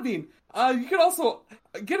 and Podbean. You can also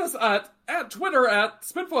get us at Twitter at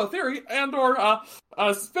Spinfoil Theory and/or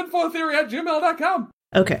spinfoiltheory@gmail.com.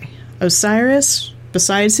 Okay, Osiris,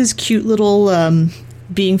 besides his cute little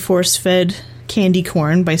being force-fed candy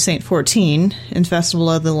corn by Saint 14 in Festival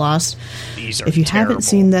of the Lost, if you haven't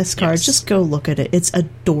seen this card, just go look at it. It's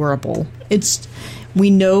adorable. We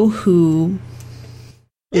know who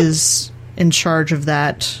is in charge of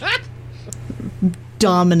that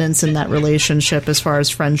dominance in that relationship as far as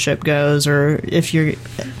friendship goes, or if you're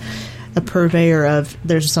a purveyor of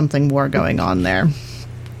there's something more going on there.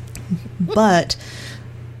 But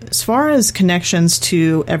as far as connections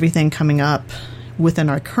to everything coming up within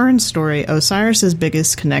our current story, Osiris's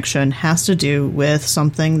biggest connection has to do with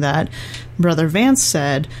something that Brother Vance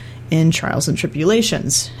said in Trials and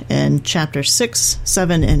Tribulations. In chapter 6,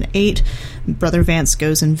 7, and 8, Brother Vance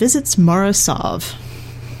goes and visits Mara Sov.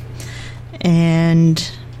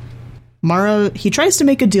 And Mara, he tries to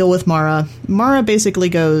make a deal with Mara. Mara basically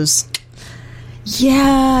goes,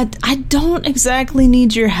 yeah, I don't exactly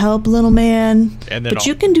need your help, little man, but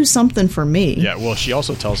you can do something for me. Yeah, well, she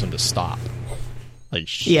also tells him to stop. Like,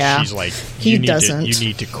 she's like, you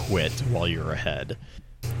need to quit while you're ahead.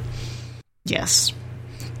 Yes.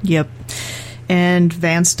 Yep. And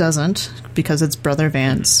Vance doesn't, because it's Brother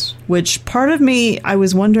Vance. Which, part of me, I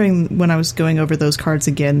was wondering when I was going over those cards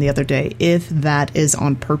again the other day, if that is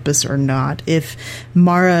on purpose or not. If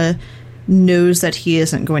Mara knows that he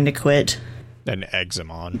isn't going to quit. And eggs him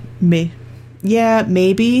on. Yeah,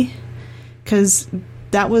 maybe. Because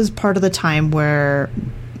that was part of the time where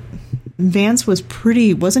Vance was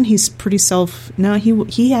wasn't he pretty no,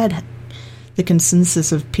 he had the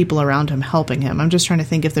consensus of people around him helping him. I'm just trying to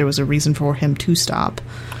think if there was a reason for him to stop.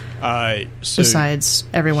 Besides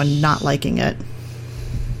everyone not liking it.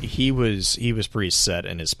 He was pretty set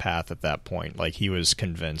in his path at that point. Like, he was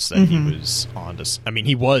convinced that he was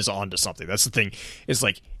he was onto something. That's the thing. It's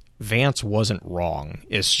like, Vance wasn't wrong.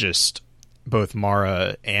 It's just both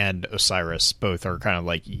Mara and Osiris both are kind of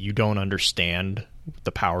like, you don't understand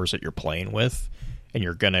the powers that you're playing with, and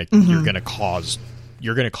you're gonna cause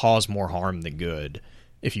more harm than good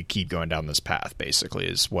if you keep going down this path, basically,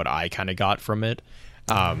 is what I kind of got from it.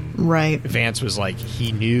 Right. Vance was like,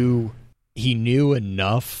 he knew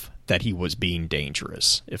enough that he was being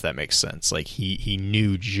dangerous, if that makes sense. Like, he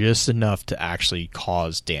knew just enough to actually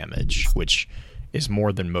cause damage, which is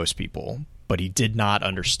more than most people, but he did not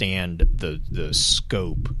understand the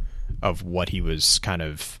scope of what he was kind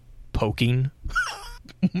of poking.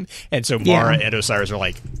 And so Mara and Osiris are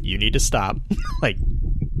like, you need to stop. Like,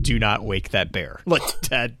 do not wake that bear. Like,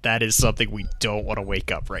 that is something we don't want to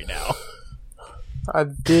wake up right now. I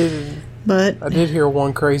did hear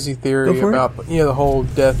one crazy theory about the whole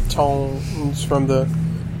death tones from the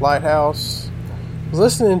lighthouse. I was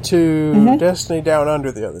listening to Destiny Down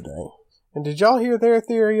Under the other day, and did y'all hear their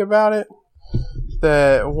theory about it?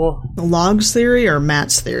 The Logs theory or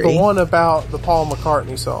Matt's theory? The one about the Paul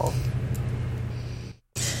McCartney song.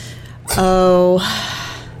 Oh.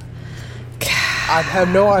 I have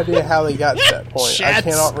no idea how they got to that point. I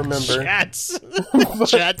cannot remember.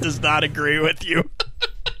 Chat does not agree with you.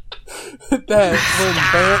 That when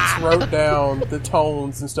Vance wrote down the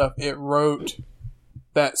tones and stuff, it wrote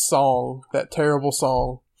that song, that terrible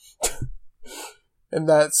song. And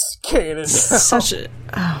that's canon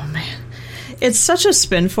now. It's such a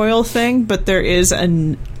Spinfoil thing, but there is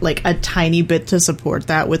a tiny bit to support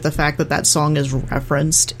that with the fact that song is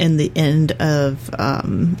referenced in the end of,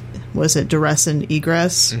 was it Duress and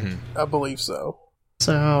Egress? Mm-hmm. I believe so.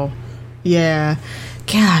 So, yeah.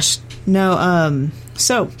 Gosh, no,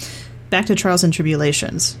 so, back to Trials and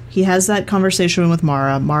Tribulations. He has that conversation with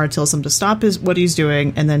Mara. Mara tells him to stop what he's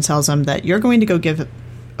doing, and then tells him that you're going to go give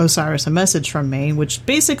Osiris a message from me, which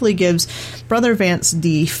basically gives Brother Vance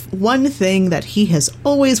the one thing that he has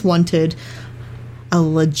always wanted, a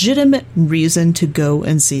legitimate reason to go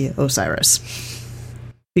and see Osiris,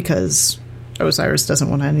 because Osiris doesn't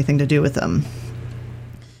want anything to do with them.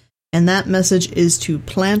 And that message is to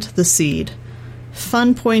plant the seed.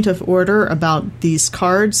 Fun point of order about these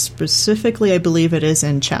cards, specifically I believe it is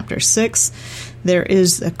in chapter 6, there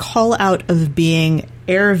is a call out of being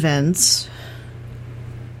air vents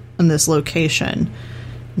in this location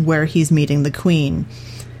where he's meeting the Queen.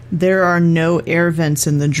 There are no air vents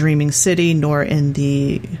in the Dreaming City nor in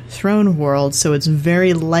the Throne World, so it's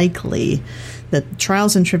very likely that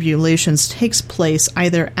Trials and Tribulations takes place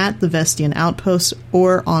either at the Vestian Outpost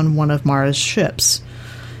or on one of Mara's ships.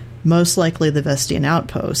 Most likely the Vestian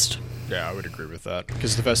Outpost. Yeah, I would agree with with that,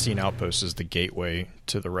 because the Vestian Outpost is the gateway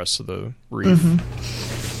to the rest of the reef.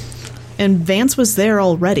 And Vance was there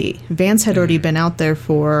already. Vance had already been out there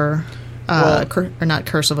for, or not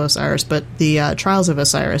Curse of Osiris, but the Trials of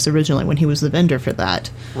Osiris originally, when he was the vendor for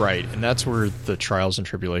that. Right, and that's where the Trials and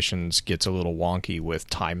Tribulations gets a little wonky with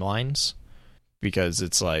timelines, because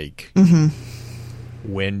it's like,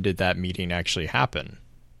 when did that meeting actually happen?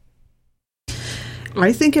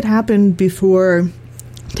 I think it happened before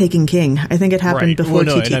Taken King. I think it happened before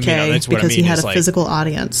TTK, because he had a physical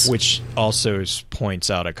audience. Which also points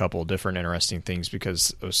out a couple different interesting things,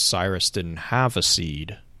 because Osiris didn't have a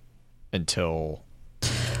seed until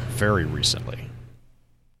very recently.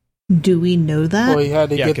 Do we know that? Well, he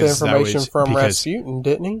had to get the information from Rasputin,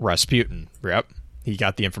 didn't he? Rasputin, yep. He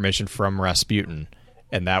got the information from Rasputin,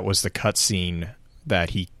 and that was the cutscene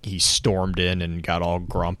that he stormed in and got all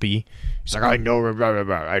grumpy. He's like, I know,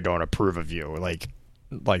 I don't approve of you. Like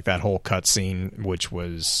that whole cutscene, which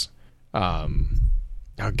was, oh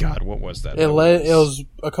God, what was that? It was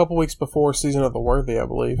a couple weeks before Season of the Worthy, I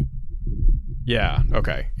believe. Yeah.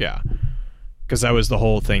 Okay. Yeah. Because that was the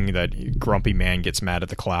whole thing that Grumpy Man gets mad at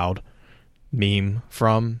the cloud meme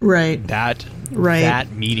from. Right. That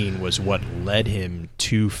meeting was what led him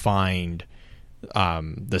to find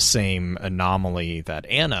the same anomaly that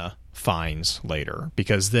Anna finds later,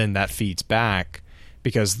 because then that feeds back,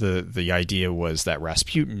 because the idea was that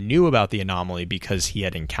Rasputin knew about the anomaly because he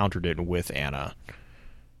had encountered it with Anna.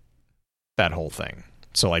 That whole thing.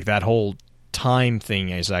 So like that whole time thing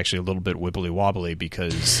is actually a little bit wibbly wobbly,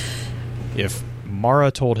 because if Mara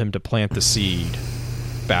told him to plant the seed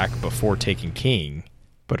back before Taken King,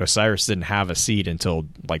 but Osiris didn't have a seed until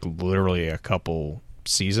like literally a couple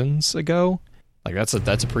seasons ago, like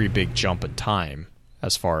that's a pretty big jump in time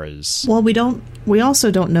as far as... Well, we also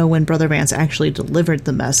don't know when Brother Vance actually delivered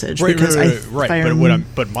the message. Right.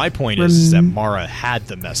 But my point is that Mara had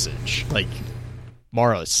the message. Like,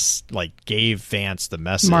 Mara like gave Vance the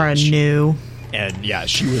message. Mara knew. And yeah,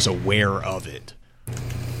 she was aware of it.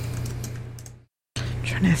 I'm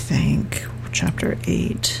trying to think. Chapter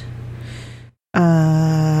 8.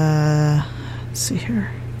 Let's see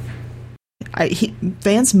here.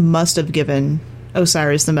 Vance must have given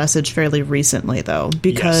Osiris the message fairly recently, though,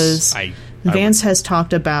 because Vance has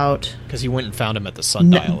talked about... Because he went and found him at the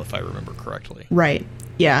sundial, if I remember correctly. Right.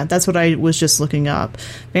 Yeah, that's what I was just looking up.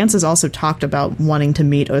 Vance has also talked about wanting to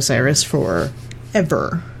meet Osiris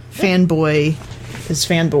forever. Fanboy is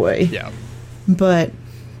fanboy. Yeah. But...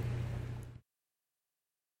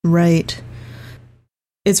 Right.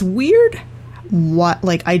 It's weird.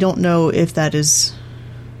 I don't know if that is...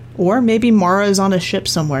 Or maybe Mara is on a ship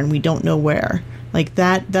somewhere and we don't know where. Like,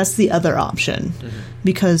 that's the other option. Mm-hmm.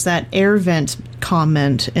 Because that air vent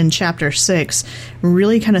comment in Chapter 6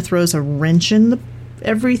 really kind of throws a wrench in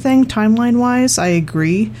everything, timeline-wise. I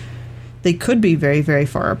agree. They could be very, very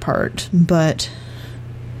far apart, but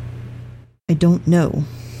I don't know.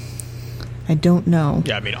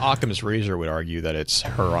 Yeah, I mean, Occam's razor would argue that it's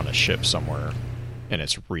her on a ship somewhere, and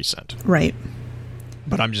it's recent. Right.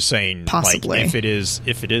 But I'm just saying, possibly. Like, if it is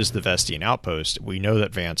the Vestian Outpost, we know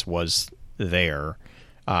that Vance was there.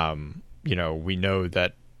 We know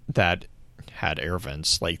that had air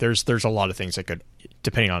vents. Like, there's a lot of things that could,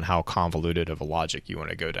 depending on how convoluted of a logic you want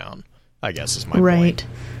to go down, I guess is my point.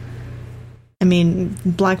 I mean,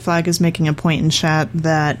 Black Flag is making a point in chat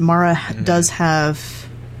that Mara does have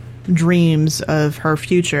dreams of her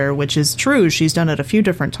future, which is true. She's done it a few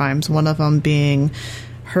different times. One of them being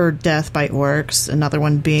her death by orcs, another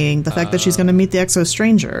one being the fact that she's going to meet the Exo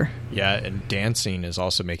Stranger. Yeah, and Dancing is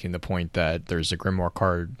also making the point that there's a Grimoire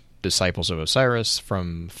card, Disciples of Osiris,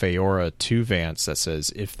 from Feora to Vance that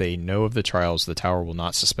says, if they know of the trials, the tower will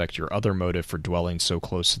not suspect your other motive for dwelling so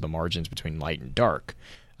close to the margins between light and dark.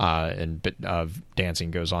 And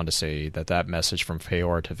Dancing goes on to say that message from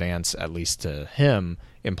Feora to Vance, at least to him,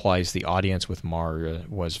 implies the audience with Mara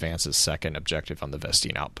was Vance's second objective on the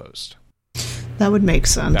Vestian Outpost. That would make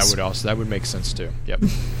sense. That would make sense too. Yep.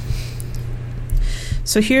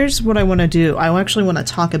 So here's what I want to do. I actually want to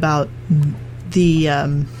talk about the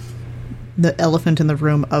elephant in the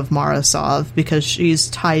room of Mara Sov, because she's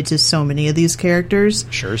tied to so many of these characters.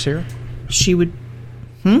 Sure's here? She would...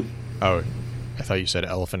 Oh, I thought you said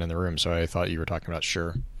elephant in the room, so I thought you were talking about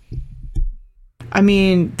Sure. I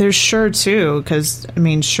mean, there's Sure too, because, I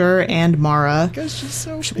mean, Sure and Mara... Because she's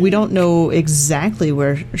so big. We don't know exactly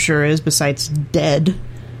where Sure is, besides dead.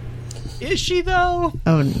 Is she, though?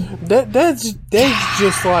 Oh, That's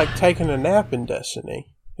just like taking a nap in Destiny.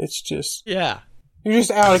 It's just... Yeah. You're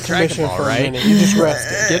just out of commission for a minute. You just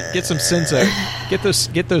rested. Get some Senso. Get those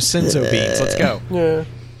Senso beans. Let's go. Yeah.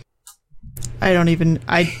 I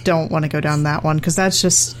don't want to go down that one, because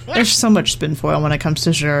there's so much spin foil when it comes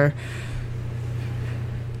to Xur.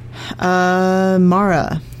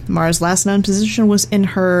 Mara's last known position was in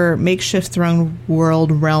her makeshift throne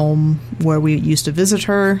world realm, where we used to visit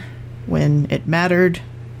her when it mattered,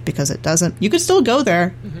 because it doesn't. You could still go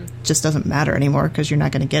there, it just doesn't matter anymore because you're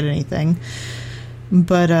not going to get anything.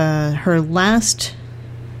 But her last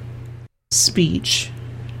speech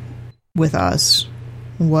with us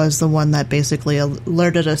was the one that basically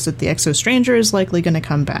alerted us that the Exo Stranger is likely going to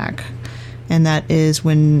come back, and that is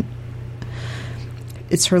when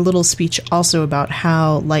it's her little speech also about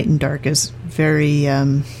how light and dark is very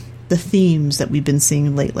the themes that we've been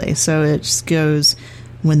seeing lately. So it just goes,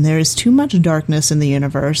 when there is too much darkness in the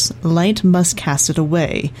universe, light must cast it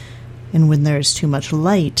away, and when there is too much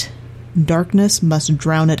light, darkness must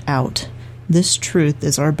drown it out. This truth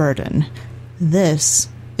is our burden. This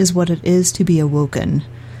is what it is to be awoken.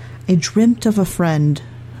 I dreamt of a friend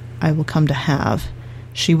I will come to have.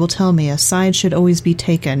 She will tell me a side should always be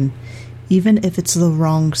taken, even if it's the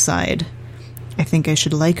wrong side. I think I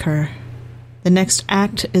should like her. The next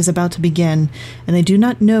act is about to begin, and I do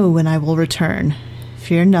not know when I will return.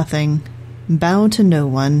 Fear nothing. Bow to no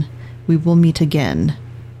one. We will meet again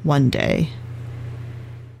one day.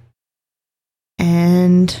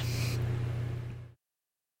 And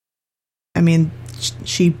I mean,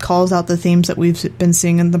 she calls out the themes that we've been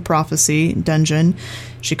seeing in the Prophecy Dungeon.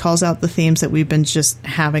 She calls out the themes that we've been just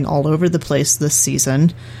having all over the place this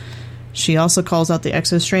season. She also calls out the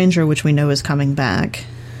Exo Stranger, which we know is coming back.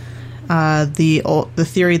 The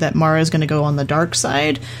theory that Mara is going to go on the dark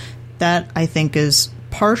side, that I think is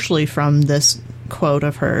partially from this quote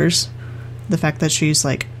of hers. The fact that she's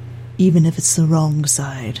like, even if it's the wrong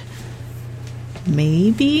side.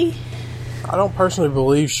 Maybe? I don't personally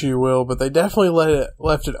believe she will, but they definitely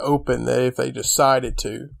left it open that if they decided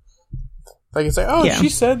to, they can say, oh, yeah, she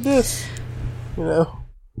said this, you know.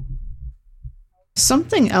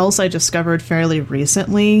 Something else I discovered fairly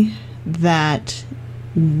recently that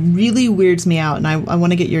really weirds me out, and I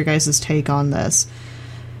want to get your guys' take on this.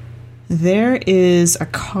 There is a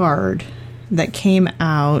card that came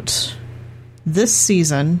out this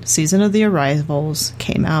season of the Arrivals,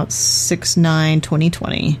 came out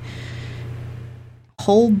 6/9/2020.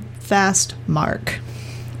 Hold Fast Mark.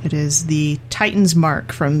 It is the Titan's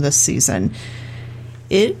Mark from this season.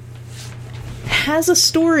 It has a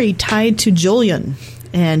story tied to Julian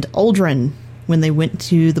and Uldren when they went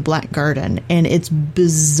to the Black Garden, and it's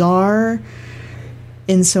bizarre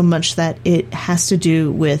in so much that it has to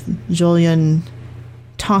do with Julian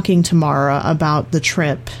talking to Mara about the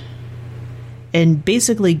trip and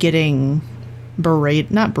basically getting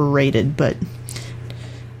not berated, but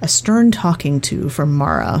a stern talking to from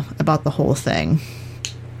Mara about the whole thing.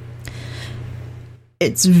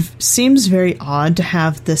 It seems very odd to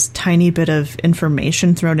have this tiny bit of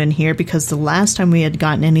information thrown in here, because the last time we had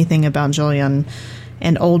gotten anything about Julian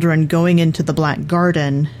and Uldren going into the Black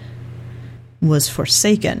Garden was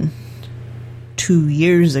Forsaken 2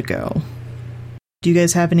 years ago. Do you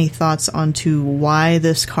guys have any thoughts onto why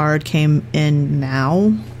this card came in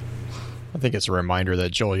now? I think it's a reminder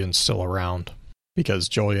that Julian's still around, because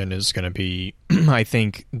Julian is going to be, I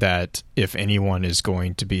think that if anyone is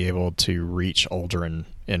going to be able to reach Uldren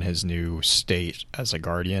in his new state as a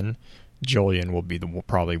guardian, Julian will be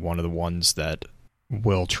probably one of the ones that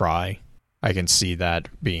will try. I can see that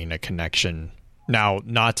being a connection. Now,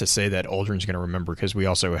 not to say that Uldren's going to remember, because we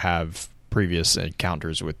also have previous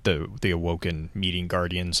encounters with the Awoken meeting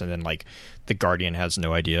guardians, and then like the guardian has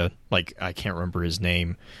no idea. Like, I can't remember his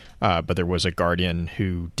name, but there was a guardian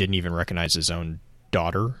who didn't even recognize his own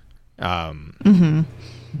daughter.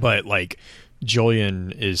 But like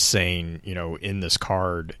Julian is saying, you know, in this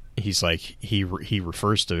card, he's like, he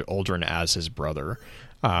refers to Uldren as his brother.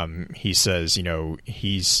 He says, you know,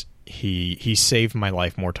 he saved my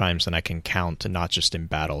life more times than I can count, and not just in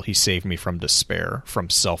battle. He saved me from despair, from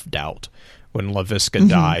self-doubt. When LaVisca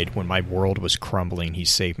died, when my world was crumbling, he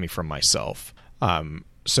saved me from myself.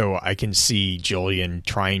 So I can see Julian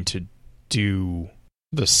trying to do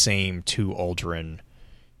the same to Uldren,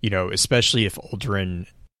 you know, especially if Uldren,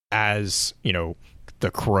 as, you know,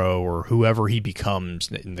 the Crow or whoever he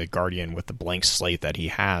becomes in the Guardian with the blank slate that he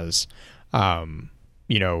has,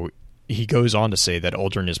 you know, he goes on to say that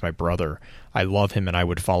Uldren is my brother. I love him and I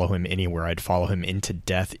would follow him anywhere. I'd follow him into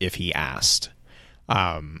death if he asked.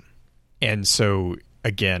 And so,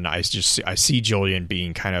 again, I see Julian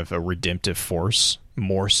being kind of a redemptive force,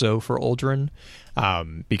 more so for Uldren.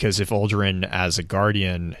 Because if Uldren as a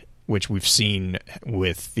guardian, which we've seen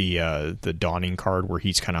with the Dawning card, where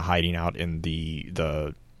he's kind of hiding out in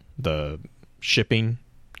the shipping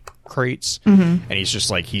crates, and he's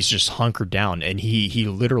just hunkered down, and he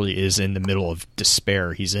literally is in the middle of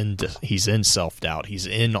despair. He's in self-doubt. He's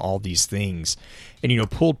in all these things, and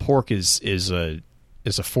pulled pork is a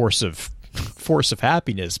force of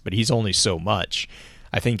happiness, but he's only so much.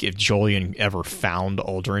 I think if Jolyon ever found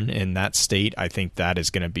Uldren in that state, I think that is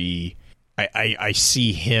going to be. I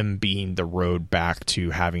see him being the road back to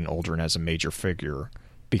having Uldren as a major figure,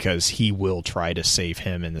 because he will try to save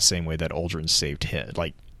him in the same way that Uldren saved him.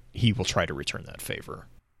 Like, he will try to return that favor.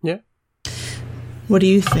 Yeah. What do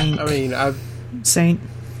you think? I mean, Saint?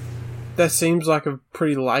 That seems like a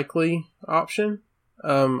pretty likely option.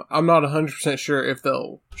 I'm not 100% sure if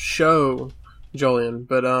they'll show Jolyon,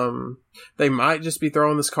 but they might just be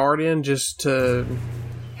throwing this card in just to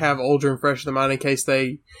have Uldren fresh in the mind in case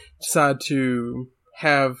they decide to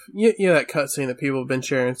have that cutscene that people have been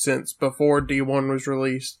sharing since before D1 was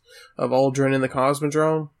released of Uldren in the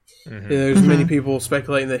Cosmodrome. There's many people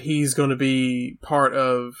speculating that he's going to be part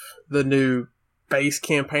of the new base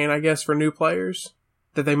campaign, I guess, for new players.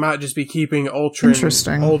 That they might just be keeping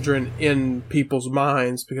Uldren in people's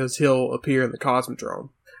minds because he'll appear in the Cosmodrome.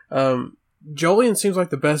 Jolyon seems like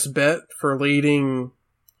the best bet for leading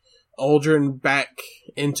Uldren back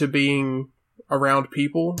into being around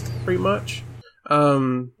people, pretty much.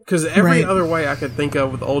 Because every other way I could think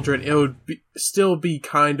of with Uldren, it would still be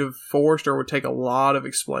kind of forced, or would take a lot of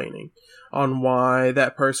explaining on why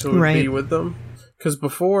that person would be with them. Because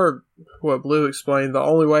before what Blue explained,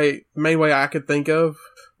 the main way I could think of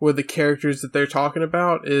with the characters that they're talking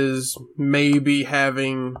about is maybe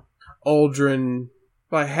having Uldren,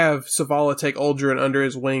 like have Zavala take Uldren under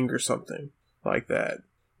his wing or something like that.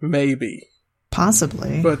 Maybe.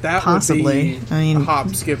 Possibly. But that would be a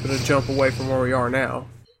hop, skip, and a jump away from where we are now.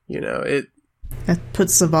 It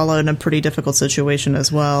puts Zavala in a pretty difficult situation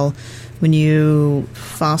as well. When you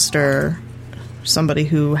foster somebody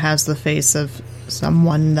who has the face of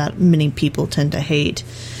someone that many people tend to hate,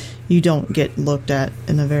 you don't get looked at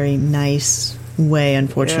in a very nice way,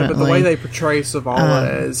 unfortunately. Yeah, but the way they portray Zavala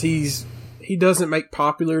as he doesn't make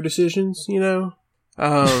popular decisions,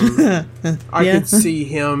 I could see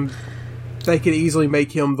him. They could easily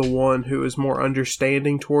make him the one who is more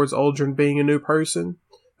understanding towards Uldren being a new person.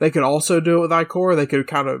 They could also do it with Ikora. They could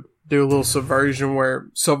kind of do a little subversion where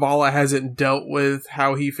Zavala hasn't dealt with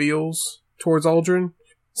how he feels towards Uldren.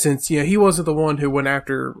 Since, he wasn't the one who went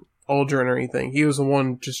after Uldren or anything. He was the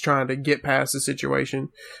one just trying to get past the situation.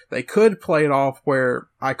 They could play it off where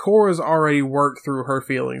Ikora's already worked through her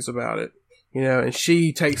feelings about it. And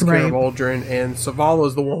she takes care of Uldren, and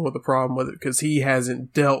Zavala's the one with the problem with it because he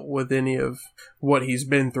hasn't dealt with any of what he's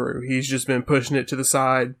been through. He's just been pushing it to the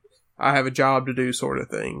side. I have a job to do, sort of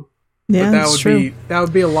thing. Yeah, but that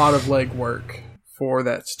would be a lot of legwork for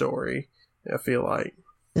that story, I feel like.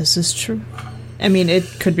 This is true. I mean, it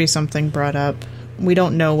could be something brought up. We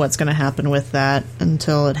don't know what's going to happen with that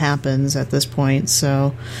until it happens at this point,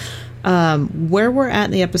 so where we're at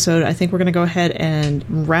in the episode, I think we're going to go ahead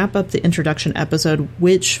and wrap up the introduction episode,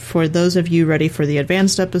 which for those of you ready for the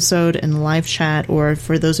advanced episode and live chat, or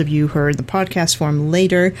for those of you who are in the podcast form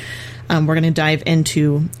later, we're going to dive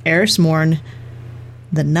into Eris Morn,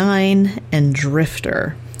 the Nine, and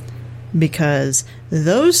Drifter, because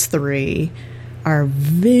those three are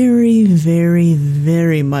very, very,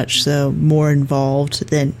 very much so more involved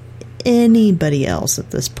than anybody else at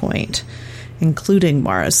this point, including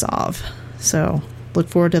Marasov. So look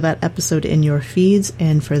forward to that episode in your feeds,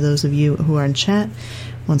 and for those of you who are in chat,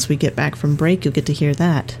 once we get back from break, you'll get to hear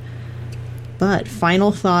that. But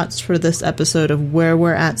final thoughts for this episode of where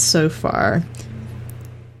we're at so far.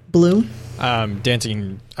 Blue?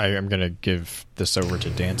 Dancing, I'm going to give this over to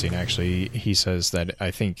Dancing, actually. He says that I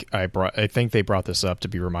think they brought this up to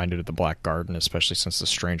be reminded of the Black Garden, especially since the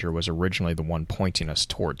Stranger was originally the one pointing us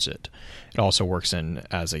towards it. It also works in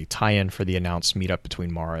as a tie-in for the announced meetup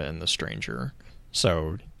between Mara and the Stranger.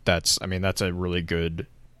 So that's a really good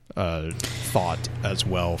thought as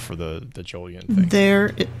well for the Jolyon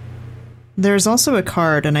thing. There's also a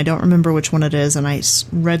card, and I don't remember which one it is, and I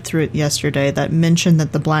read through it yesterday, that mentioned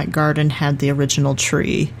that the Black Garden had the original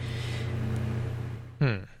tree.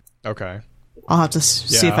 Okay. I'll have to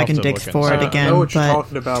see if I can dig for it again. I know what you're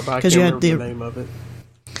talking about, but I can't remember the name of it.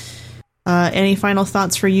 Any final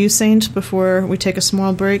thoughts for you, Saint, before we take a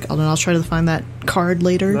small break? I'll try to find that card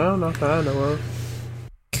later. No, not that I know of.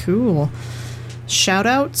 Cool.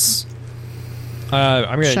 Shout-outs?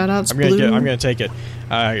 Shout-outs, Blue? I'm going to take it.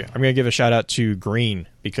 I'm going to give a shout out to Green,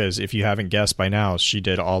 because if you haven't guessed by now, she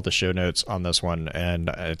did all the show notes on this one, and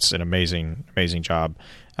it's an amazing, amazing job.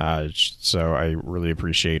 So I really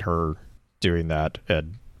appreciate her doing that.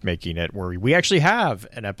 And making it where we actually have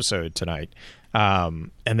an episode tonight.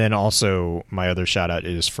 And then also my other shout out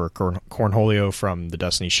is for Cornholio from the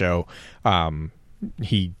Destiny Show.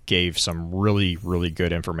 He gave some really, really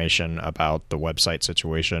good information about the website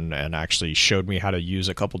situation and actually showed me how to use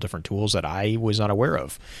a couple different tools that I was not aware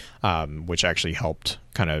of, which actually helped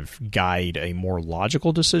kind of guide a more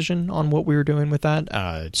logical decision on what we were doing with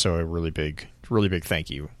that. So a really big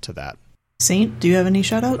thank you to that. Saint, do you have any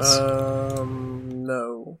shout outs?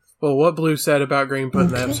 No. Well, what Blue said about Green putting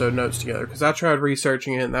the episode notes together, because I tried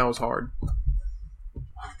researching it and that was hard.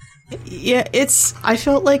 Yeah, I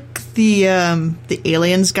felt like the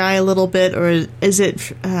Aliens guy a little bit, or is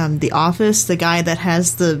it The Office, the guy that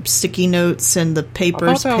has the sticky notes and the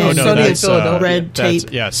papers, pinned, Sunny in Philadelphia. Red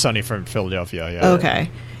tape? Yeah, Sunny from Philadelphia. Yeah. Okay.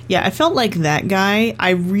 Yeah, I felt like that guy.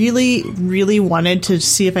 I really, really wanted to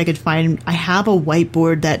see if I could find... I have a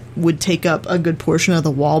whiteboard that would take up a good portion of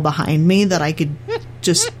the wall behind me that I could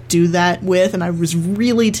just do that with, and I was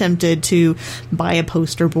really tempted to buy a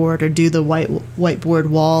poster board or do the whiteboard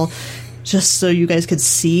wall just so you guys could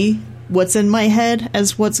see what's in my head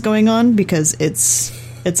as what's going on, because it's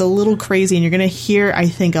a little crazy, and you're going to hear, I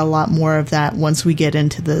think, a lot more of that once we get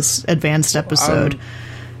into this advanced episode.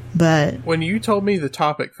 But when you told me the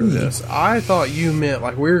topic for this, I thought you meant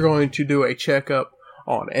like we were going to do a checkup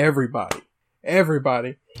on everybody.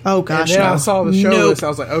 Oh gosh! And then no. I saw the show list. I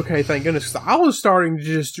was like, okay, thank goodness. 'Cause I was starting to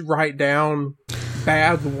just write down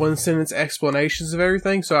bad one-sentence explanations of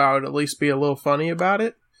everything, so I would at least be a little funny about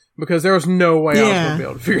it, because there was no way I was going to be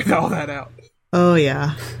able to figure all that out. Oh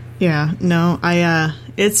yeah. No,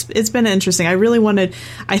 it's been interesting. I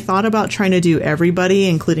thought about trying to do everybody,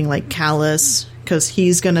 including like Callus, because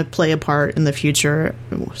he's going to play a part in the future,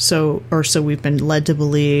 so we've been led to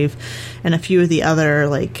believe, and a few of the other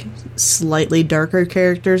like slightly darker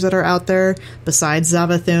characters that are out there besides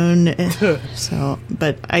Zavathun.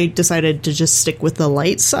 But I decided to just stick with the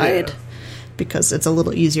light side because it's a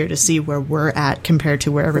little easier to see where we're at compared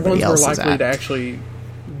to where everybody else is at. We're likely to actually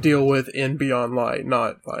deal with in Beyond Light,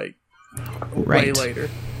 not like way later.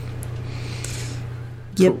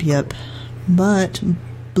 Yep. But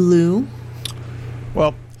Blue.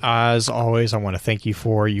 Well, as always, I want to thank you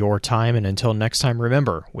for your time, and until next time,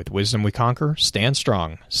 remember, with wisdom we conquer, stand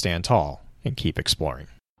strong, stand tall, and keep exploring.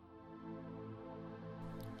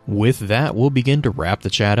 With that, we'll begin to wrap the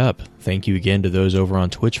chat up. Thank you again to those over on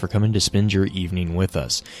Twitch for coming to spend your evening with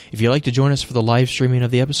us. If you'd like to join us for the live streaming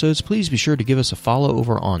of the episodes, please be sure to give us a follow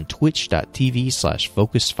over on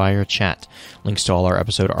twitch.tv/FocusedFireChat. Links to all our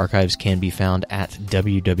episode archives can be found at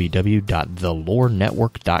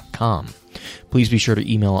www.thelorenetwork.com. Please be sure to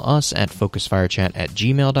email us at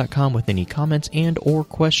focusfirechat@gmail.com with any comments and or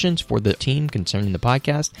questions for the team concerning the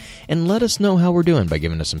podcast, and let us know how we're doing by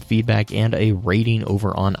giving us some feedback and a rating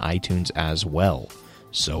over on iTunes as well.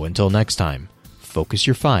 So until next time, focus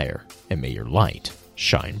your fire and may your light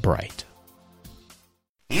shine bright.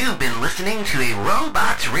 You've been listening to a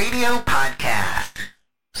Robots Radio podcast.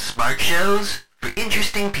 Smart shows for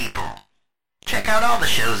interesting people. Check out all the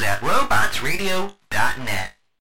shows at robotsradio.net.